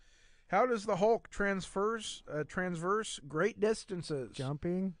 How does the Hulk transverse great distances?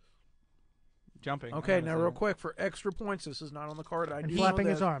 Jumping. Okay, now real quick, for extra points, this is not on the card. I And do flapping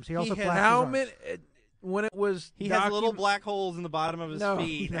know his this. arms. He also has- flaps How his many? arms. When it was He has little black holes in the bottom of his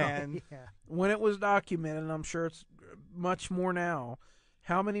feet. No. And Yeah. when it was documented, and I'm sure it's much more now,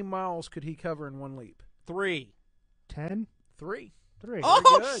 how many miles could he cover in one leap? 3. 10? 3. 3. Oh,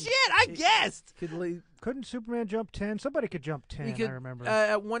 good. shit, I guessed. Could leap. Couldn't Superman jump 10? Somebody could jump 10, He could, I remember.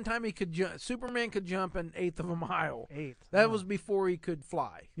 at one time, he could jump. Superman could jump an eighth of a mile. Eighth. That Oh. was before he could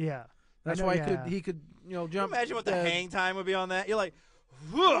fly. Yeah. That's I know, why yeah. he could jump. Can you imagine what the hang time would be on that? You're like,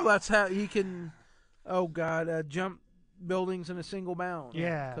 Well, that's how he can. Oh God, jump buildings in a single bound.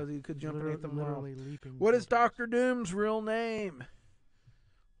 Yeah. because he could jump an eighth of a mile. Literally leaping. What is buildings. Doctor Doom's real name?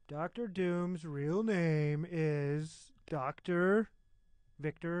 Dr. Doom's real name is Dr.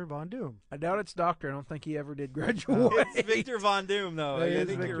 Victor Von Doom. I doubt it's Doctor. I don't think he ever did graduate. it's Victor Von Doom, though. It I is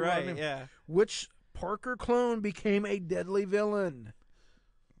think Victor you're Von right, Doom. yeah. Which Parker clone became a deadly villain?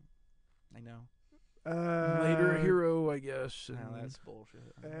 I know. Later hero, I guess. No, and that's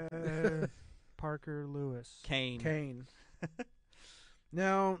bullshit. Parker Lewis. Kane. Kane.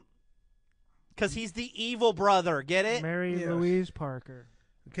 Now, Because he's the evil brother, get it? Mary Yes. Louise Parker.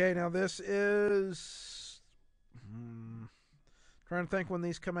 okay, now this is. Trying to think when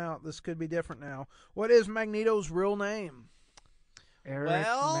these come out. This could be different now. What is Magneto's real name? Eric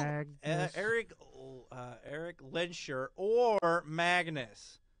Magnus. Eric Lensher or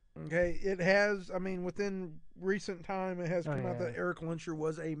Magnus. Okay, it has. I mean, within recent time, it has Oh, come out yeah. that Eric Lensher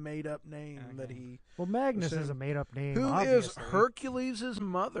was a made-up name that Okay. he. Well, Magnus Assume- is a made-up name. Who is obviously. Hercules'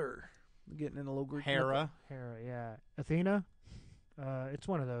 mother? Getting in a little Greek. Hera. Hera, yeah. Athena? It's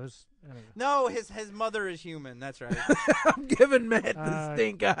one of those. I don't know. No, his mother is human. That's right. I'm giving Matt the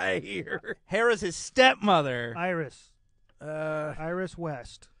stink eye here. Hera's his stepmother. Iris. I Iris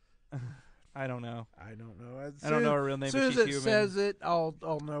West. don't know. don't know. I don't know her real name, As soon but as she's it human. says it, I'll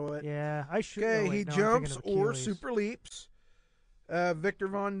know it. Yeah, I should. Okay, no, wait, he no, I'm thinking jumps of or Achilles. super leaps. Victor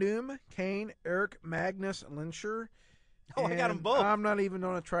Von Doom, Kane, Eric Magnus Lensher. Oh, I got them and both. I'm not even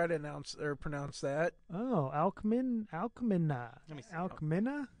going to try to announce or pronounce that. Oh, Alcmena. Let me see.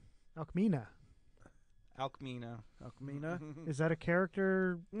 Alcmena? Alcmena. Alcmena. Is that a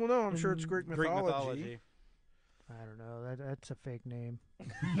character? Well, no, I'm sure it's Greek Greek mythology. mythology. I don't know. That's a fake name.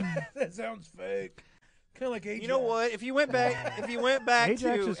 That sounds fake. Kind of like Ajax. You know what? If you went back, Ajax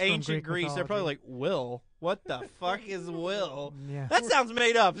to is from ancient Greek Greece, they're probably mythology. like, Will. What the fuck is Will? Yeah. That sounds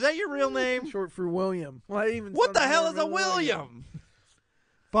made up. Is that your real name? Short for William. Well, even What the sounds hell more is a than William?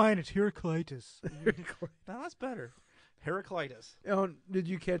 Fine, it's Heraclitus. No, that's better. Heraclitus. Oh, did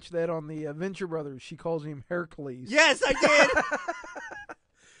you catch that on the Venture Brothers? She calls him Hercules. Yes, I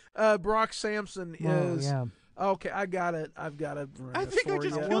did. Brock Sampson Oh, is. yeah. Okay, I got it. I've got it. I think I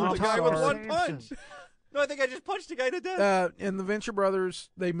just you. killed I'm the guy with sorry. one punch. No, I think I just punched a guy to death. In the Venture Brothers,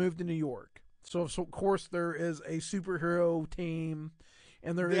 they moved to New York. So of course there is a superhero team,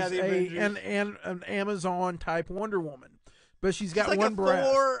 and there is the Avengers. an Amazon type Wonder Woman. but she's got like one a breast.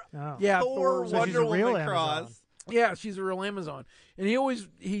 Thor, Oh. Yeah, Thor So she's a Wonder real Woman Amazon. cross. Yeah, she's a real Amazon, and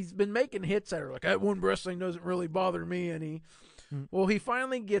he's been making hits at her like that one breast thing doesn't really bother me any. Well, he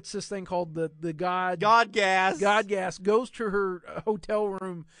finally gets this thing called the God gas. goes to her hotel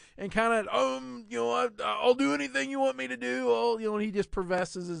room and kind of I'll do anything you want me to do. And he just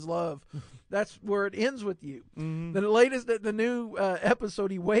professes his love. That's where it ends with you. Mm-hmm. The new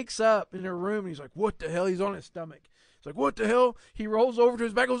episode, he wakes up in her room and he's like, "What the hell?" He's on his stomach. He's like, "What the hell?" He rolls over to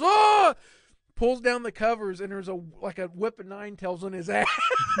his back, goes, "Ah!" Pulls down the covers and there's a whip of nine tails on his ass.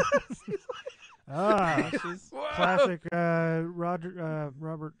 Classic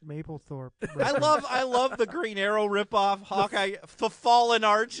Robert Mapplethorpe. I love the Green Arrow ripoff. Hawkeye, the fallen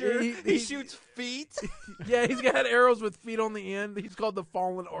archer. He shoots feet. Yeah, he's got arrows with feet on the end. He's called the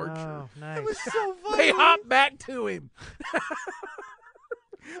Fallen Archer. Oh, nice. It was so funny. They hop back to him.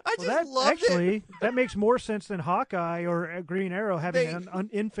 I just loved actually, it. that makes more sense than Hawkeye or Green Arrow having an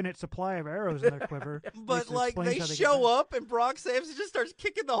infinite supply of arrows in their quiver. But Which they explains how show get up and Brock Samson just starts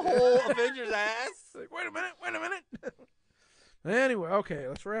kicking the whole Avengers ass. Like, wait a minute. Anyway, okay,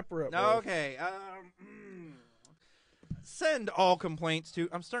 let's wrap her up. boys. Okay. Send all complaints to.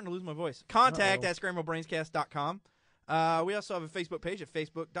 I'm starting to lose my voice. Contact at scrambledbrainscast.com. We also have a Facebook page at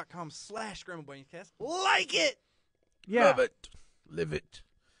facebook.com/scrambledbrainscast. Like it. Yeah. Love it. Live it.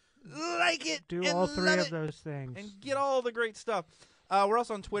 Like it. Do and all three love of it, those things. and get all the great stuff. We're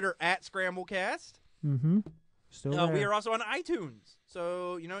also on Twitter at Scramblecast. Mm-hmm. Still there. We are also on iTunes.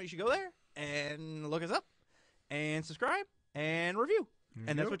 So, you should go there and look us up and subscribe and review.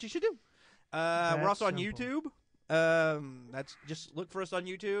 And that's what you should do. We're also on simple. YouTube. That's just look for us on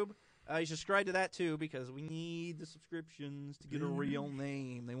YouTube. You subscribe to that too because we need the subscriptions to get a real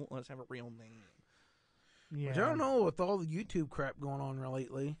name. They won't let us have a real name. Yeah. Which I don't know with all the YouTube crap going on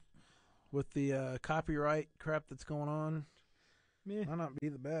lately, with the copyright crap that's going on. Yeah. Might not be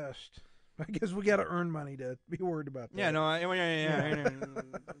the best. I guess we got to earn money to be worried about that. Yeah, no,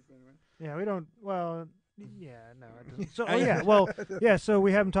 Yeah, we don't. Well, yeah, no. It doesn't. So, yeah, well, yeah. So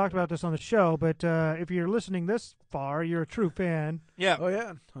we haven't talked about this on the show, but if you're listening this far, you're a true fan. yeah. Oh yeah,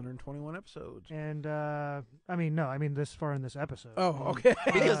 121 episodes. And I mean this far in this episode. Oh, okay.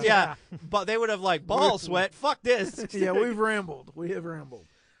 Because but they would have ball sweat. Fuck this. Yeah, we've rambled. We have rambled.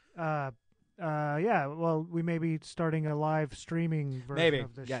 Yeah. Well, we may be starting a live streaming version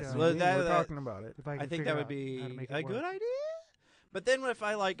of this Yes. show. Well, We're talking about it. If I I can think figure that would out be how to make it a work. good idea. But then if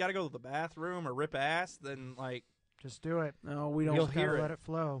I gotta go to the bathroom or rip ass, then Just do it. No, we You'll don't. hear Gotta it. let it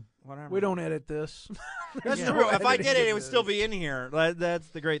flow. whatever. We don't edit this. That's Yeah. true. If I Editing did it, it would this. still be in here. That's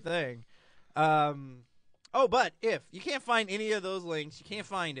the great thing. But if you can't find any of those links, you can't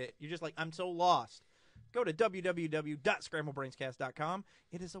find it. You're just like, I'm so lost. Go to www.scramblebrainscast.com.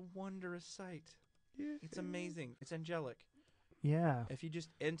 It is a wondrous site. It's amazing. It's angelic. Yeah. If you just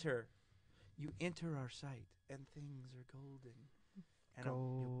enter our site, and things are golden. And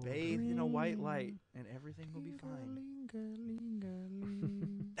you bathe in a white light, and everything will be fine.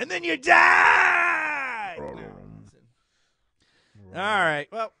 And then you die! No, listen. All right.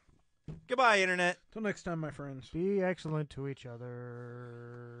 Well, goodbye, Internet. Till next time, my friends. Be excellent to each other.